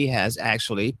think he has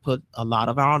actually put a lot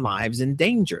of our lives in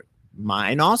danger.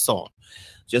 Mine also.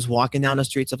 Just walking down the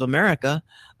streets of America,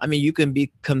 you can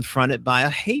be confronted by a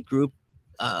hate group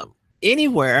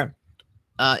anywhere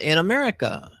in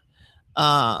America,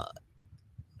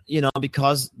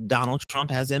 because Donald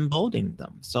Trump has emboldened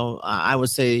them. So I would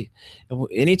say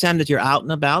anytime that you're out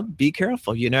and about, be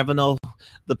careful. You never know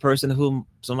the person whom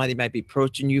somebody might be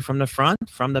approaching you from the front,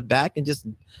 from the back, and just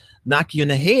knock you in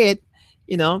the head.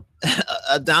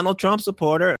 A Donald Trump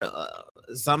supporter,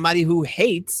 somebody who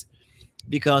hates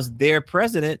because their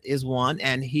president is one,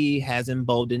 and he has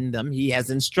emboldened them. He has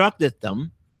instructed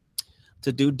them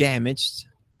to do damage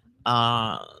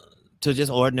to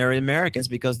just ordinary Americans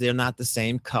because they're not the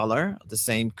same color, the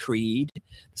same creed, the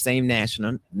same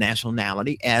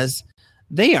nationality as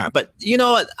they are. But you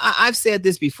know what? I've said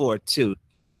this before too.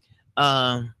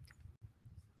 A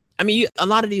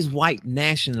lot of these white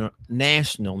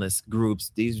nationalist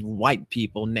groups, these white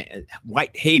people,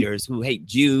 white haters who hate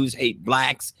Jews, hate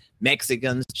blacks,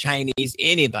 Mexicans, Chinese,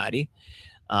 anybody,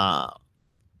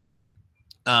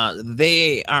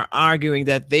 they are arguing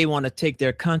that they want to take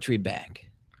their country back.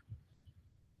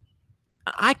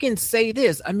 I can say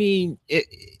this.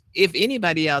 If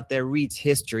anybody out there reads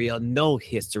history or know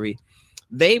history,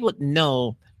 they would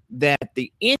know that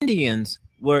the Indians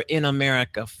were in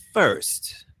America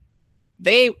first.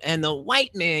 And the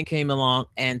white man came along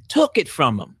and took it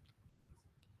from them.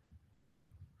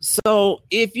 So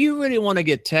if you really want to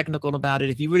get technical about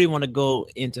it, if you really want to go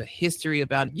into history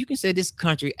about it, you can say this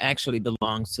country actually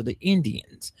belongs to the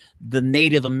Indians, the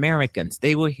Native Americans.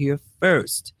 They were here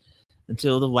first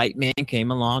until the white man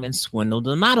came along and swindled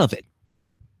them out of it.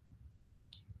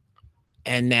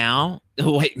 And now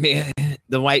these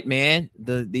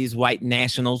white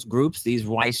nationals groups, these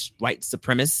white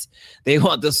supremacists, they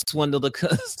want to swindle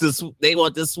they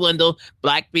want to swindle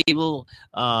black people,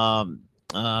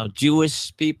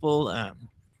 Jewish people,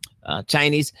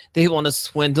 Chinese. They want to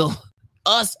swindle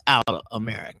us out of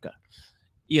America.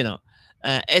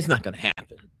 It's not going to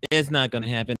happen. It's not going to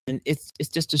happen. And it's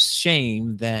just a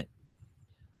shame that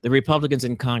the Republicans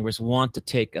in Congress want to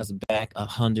take us back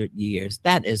 100 years.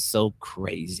 That is so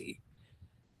crazy.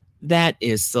 That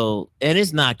is so, and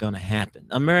it's not going to happen.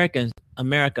 America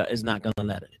is not going to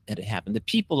let it happen. The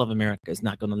people of America is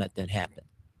not going to let that happen.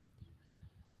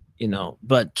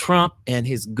 But Trump and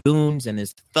his goons and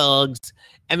his thugs,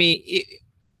 in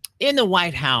the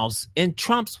White House, in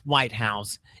Trump's White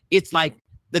House, it's like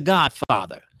The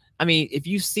Godfather. If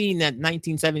you've seen that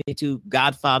 1972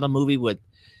 Godfather movie with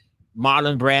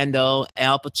Marlon Brando,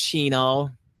 Al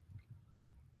Pacino,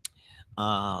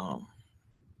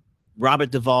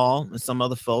 Robert Duvall, and some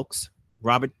other folks,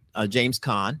 James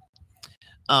Caan.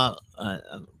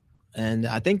 And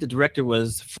I think the director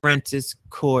was Francis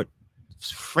Ford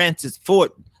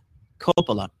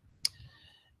Coppola.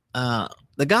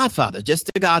 The Godfather,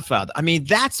 just The Godfather.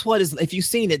 That's what is, if you've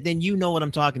seen it, then you know what I'm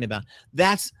talking about.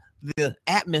 That's the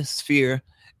atmosphere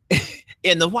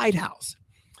in the White House.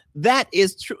 That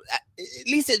is true. At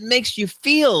least it makes you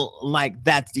feel like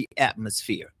that's the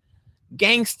atmosphere.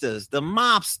 Gangsters, the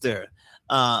mobster,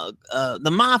 the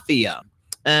mafia.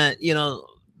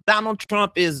 Donald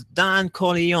Trump is Don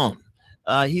Corleone.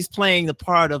 He's playing the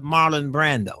part of Marlon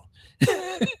Brando.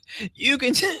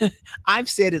 I've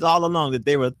said it all along that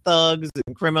there were thugs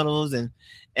and criminals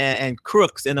and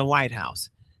crooks in the White House.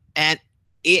 And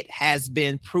it has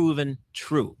been proven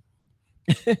true.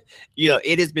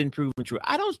 It has been proven true.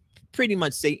 I don't pretty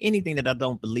much say anything that I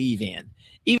don't believe in.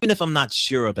 Even if I'm not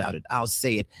sure about it, I'll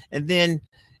say it. And then,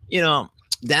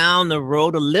 down the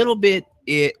road a little bit,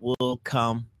 it will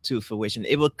come to fruition.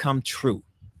 It will come true.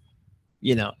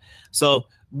 So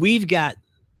we've got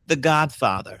the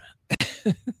Godfather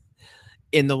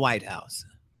in the White House.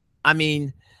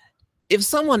 if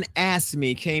someone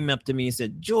came up to me and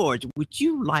said, George, would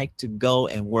you like to go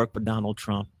and work for Donald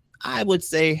Trump? I would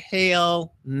say,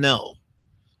 hell no.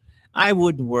 I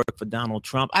wouldn't work for Donald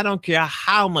Trump. I don't care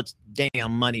how much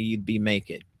damn money you'd be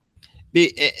making.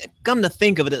 Come to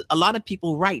think of it, a lot of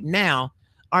people right now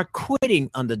are quitting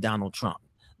under Donald Trump.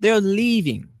 They're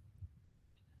leaving.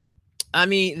 I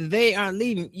mean, they are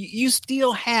leaving. You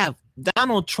still have,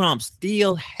 Donald Trump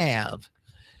still have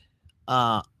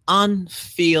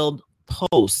unfilled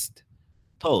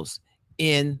posts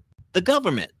in the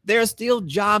government. There are still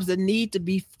jobs that need to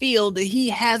be filled that he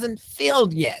hasn't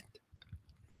filled yet.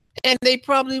 And they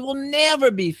probably will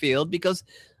never be filled because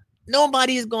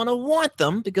nobody is going to want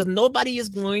them, because nobody is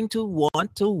going to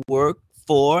want to work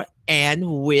for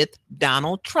and with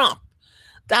Donald Trump.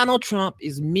 Donald Trump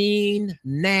is mean,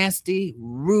 nasty,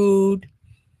 rude.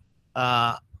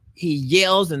 He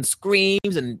yells and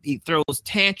screams and he throws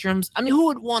tantrums. I mean, who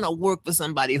would want to work for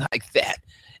somebody like that?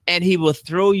 And he will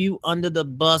throw you under the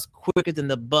bus quicker than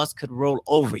the bus could roll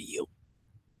over you.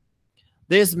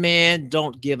 This man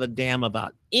don't give a damn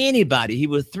about anybody. He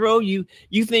will throw you.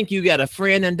 You think you got a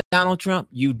friend in Donald Trump?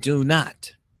 You do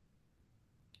not.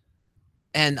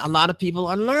 And a lot of people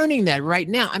are learning that right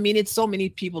now. I mean, it's so many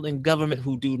people in government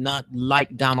who do not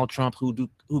like Donald Trump, who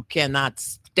cannot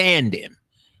stand him.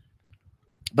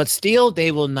 But still,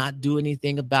 they will not do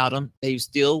anything about him. They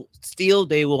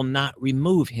they will not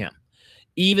remove him.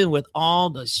 Even with all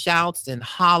the shouts and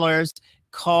hollers,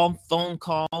 phone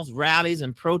calls, rallies,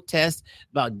 and protests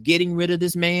about getting rid of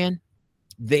this man,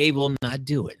 they will not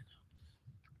do it.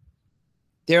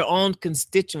 Their own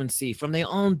constituency from their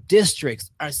own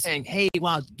districts are saying, hey,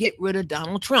 well, get rid of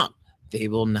Donald Trump. They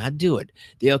will not do it.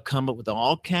 They'll come up with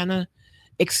all kind of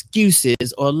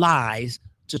excuses or lies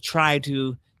to try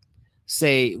to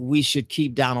say we should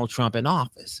keep Donald Trump in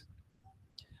office.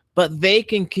 But they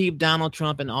can keep Donald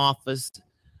Trump in office.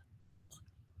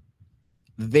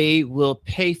 They will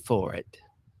pay for it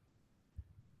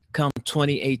come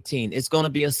 2018. It's going to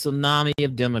be a tsunami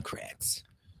of Democrats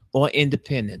or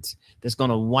independents that's going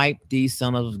to wipe these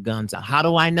son of guns out. How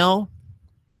do I know?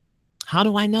 How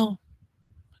do I know?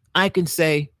 I can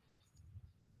say,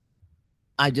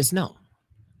 I just know.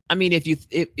 I mean,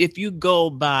 if you go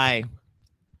by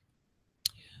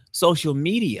social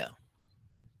media,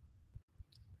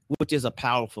 which is a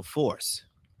powerful force,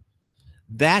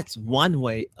 that's one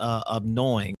way of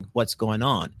knowing what's going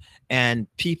on. And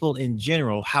people in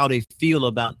general, how they feel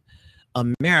about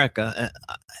America,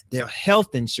 their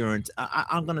health insurance.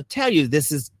 I'm going to tell you,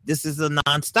 this is a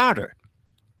non-starter.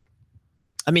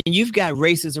 I mean, you've got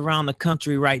races around the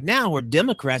country right now where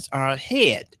Democrats are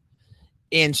ahead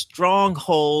in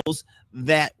strongholds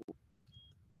that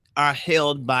are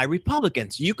held by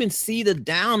Republicans. You can see the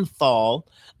downfall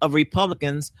of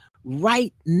Republicans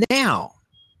right now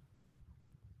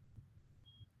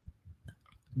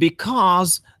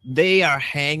because they are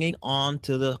hanging on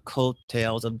to the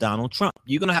coattails of Donald Trump.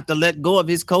 You're going to have to let go of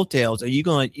his coattails or you're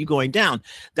going down.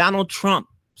 Donald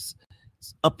Trump's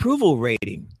approval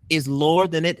rating is lower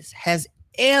than it has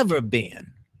ever been,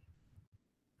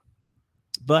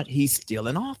 but he's still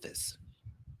in office.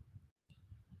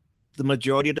 The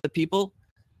majority of the people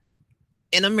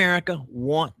in America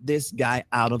want this guy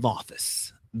out of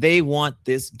office. They want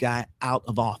this guy out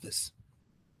of office.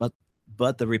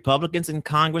 But the Republicans in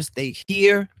Congress, they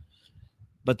hear,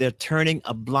 but they're turning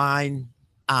a blind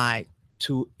eye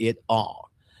to it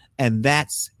all. And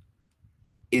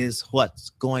is what's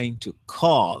going to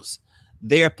cause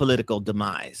their political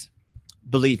demise.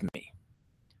 Believe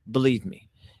me,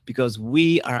 because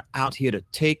we are out here to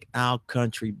take our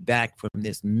country back from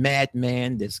this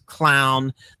madman, this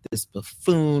clown, this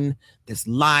buffoon, this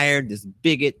liar, this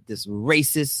bigot, this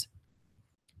racist.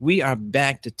 We are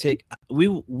back to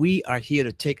we are here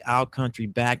to take our country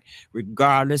back,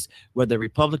 regardless whether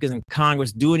Republicans in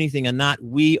Congress do anything or not.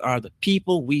 We are the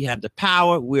people. We have the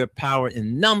power. We're power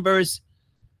in numbers.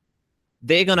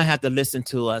 They're going to have to listen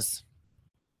to us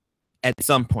at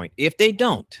some point. If they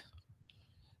don't,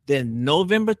 then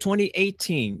November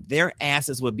 2018, their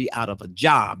asses will be out of a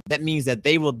job. That means that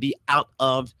they will be out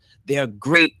of their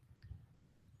great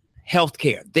health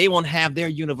care. They won't have their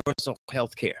universal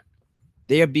health care.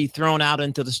 They'll be thrown out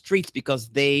into the streets because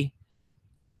they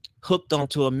hooked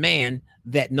onto a man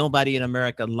that nobody in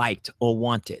America liked or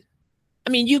wanted. I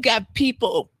mean, you've got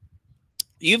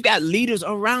leaders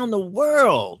around the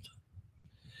world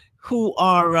who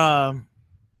are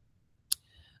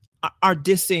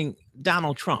dissing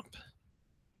Donald Trump.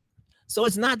 So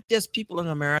it's not just people in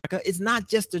America. It's not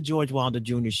just the George Wilder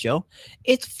Jr. show.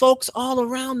 It's folks all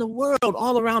around the world,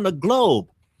 all around the globe.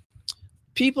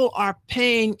 People are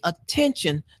paying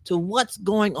attention to what's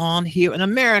going on here in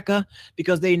America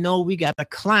because they know we got a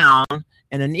clown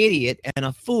and an idiot and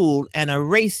a fool and a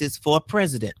racist for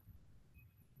president.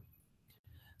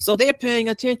 So they're paying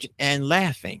attention and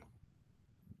laughing.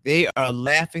 They are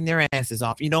laughing their asses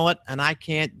off. You know what? And I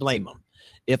can't blame them.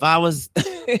 If I was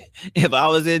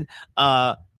in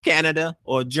Canada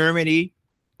or Germany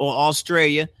or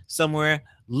Australia, somewhere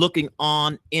looking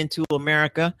on into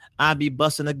America, I'd be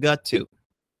busting a gut too.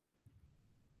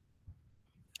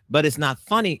 But it's not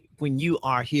funny when you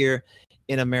are here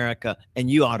in America and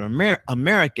you are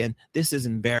American. This is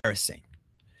embarrassing.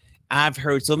 I've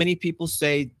heard so many people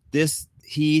say this.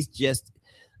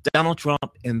 Donald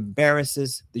Trump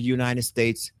embarrasses the United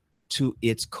States to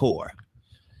its core.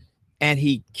 And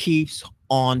he keeps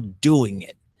on doing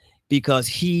it because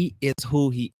he is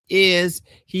who he is.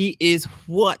 He is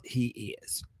what he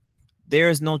is. There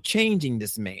is no changing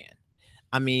this man.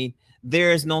 I mean,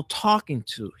 there is no talking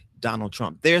to Donald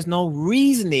Trump. There's no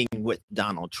reasoning with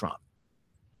Donald Trump.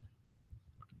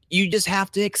 You just have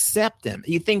to accept him.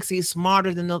 He thinks he's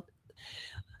smarter than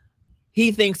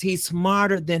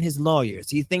his lawyers.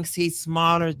 He thinks he's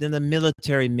smarter than the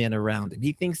military men around him.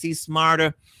 He thinks he's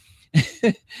smarter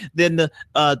than the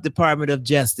Department of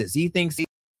Justice. He thinks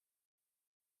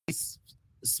he's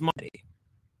smart.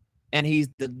 And he's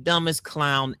the dumbest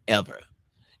clown ever.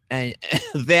 And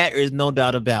there is no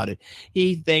doubt about it.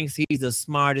 He thinks he's the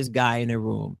smartest guy in the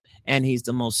room. And he's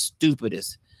the most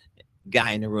stupidest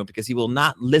guy in the room because he will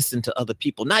not listen to other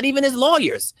people, not even his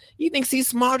lawyers. He thinks he's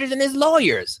smarter than his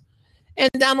lawyers.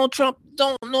 And Donald Trump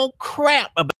don't know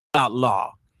crap about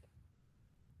law.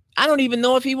 I don't even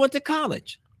know if he went to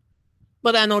college.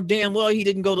 But I know damn well he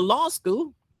didn't go to law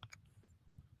school.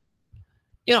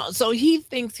 You know, so he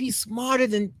thinks he's smarter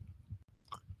than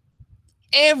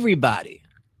everybody.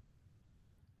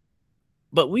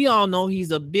 But we all know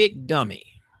he's a big dummy.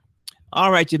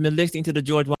 All right, you've been listening to the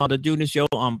George Wilder Jr. Show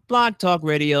on Blog Talk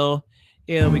Radio.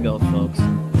 Here we go, folks.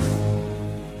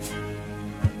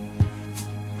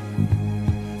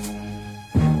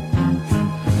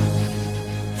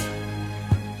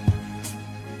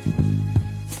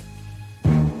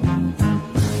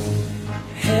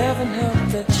 Heaven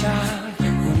help the child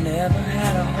who never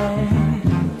had a home.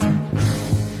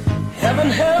 Heaven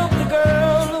help the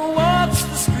girl who walks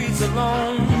the streets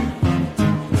alone.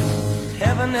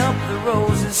 Heaven help the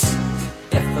roses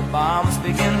if the bombs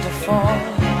begin to fall.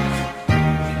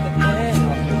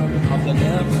 But they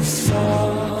never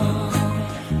saw.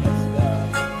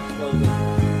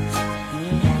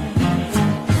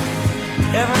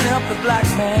 Heaven help the black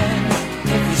man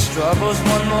if he struggles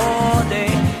one more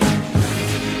day.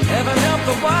 Heaven help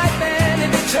the white man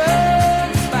if he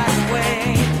turns back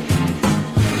away.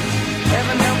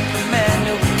 Heaven help the man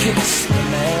who kicks the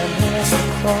man who has to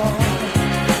crawl.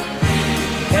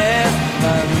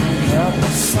 Heaven help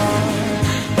us all.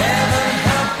 Heaven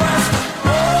help us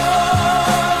all.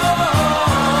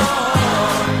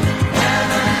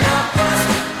 Heaven help us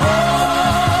all.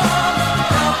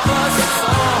 Help us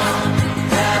all.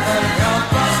 Heaven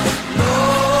help us,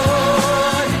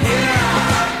 Lord, hear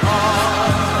our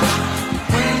call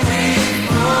when we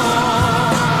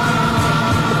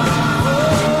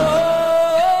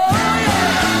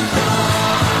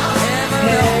Heaven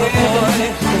help the boy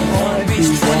who won't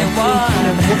reach 21.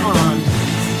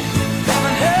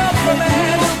 Heaven help the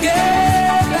man who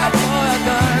gave that boy a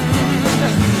gun.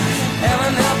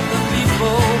 Heaven help the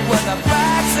people with their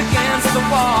backs against the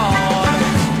wall.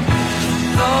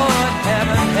 Lord,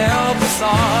 heaven help us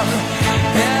all.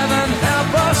 Heaven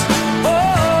help us. Oh,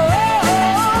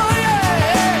 yeah.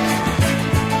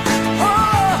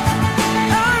 Oh,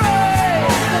 hooray.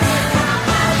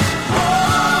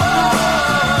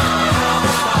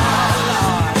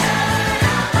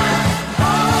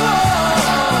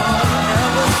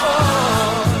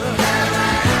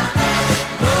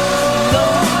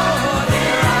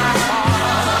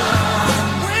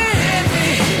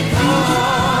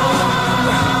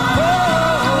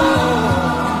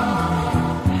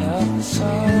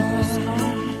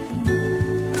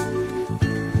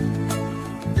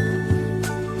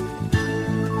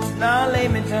 Now lay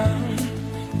me down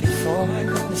before I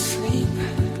go to sleep.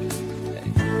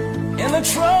 In the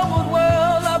troubled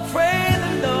world, I pray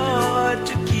the Lord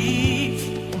to keep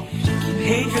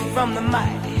hatred from the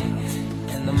mighty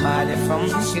and the mighty from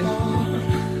the small.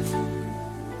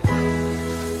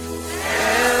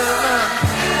 Heaven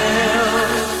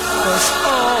help us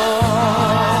all.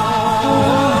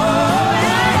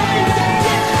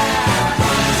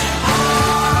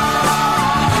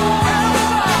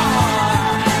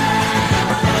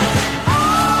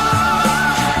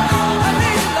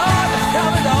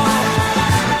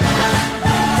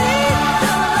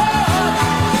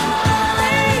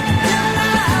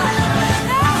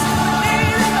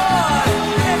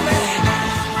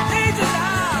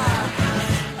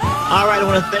 All right, I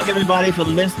want to thank everybody for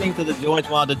listening to the George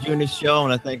Wilder Jr. Show. I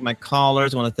want to thank my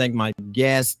callers. I want to thank my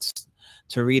guests,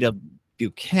 Terita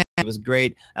Buchanan. It was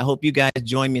great. I hope you guys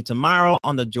join me tomorrow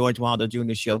on the George Wilder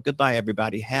Jr. Show. Goodbye,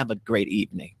 everybody. Have a great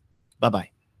evening. Bye-bye.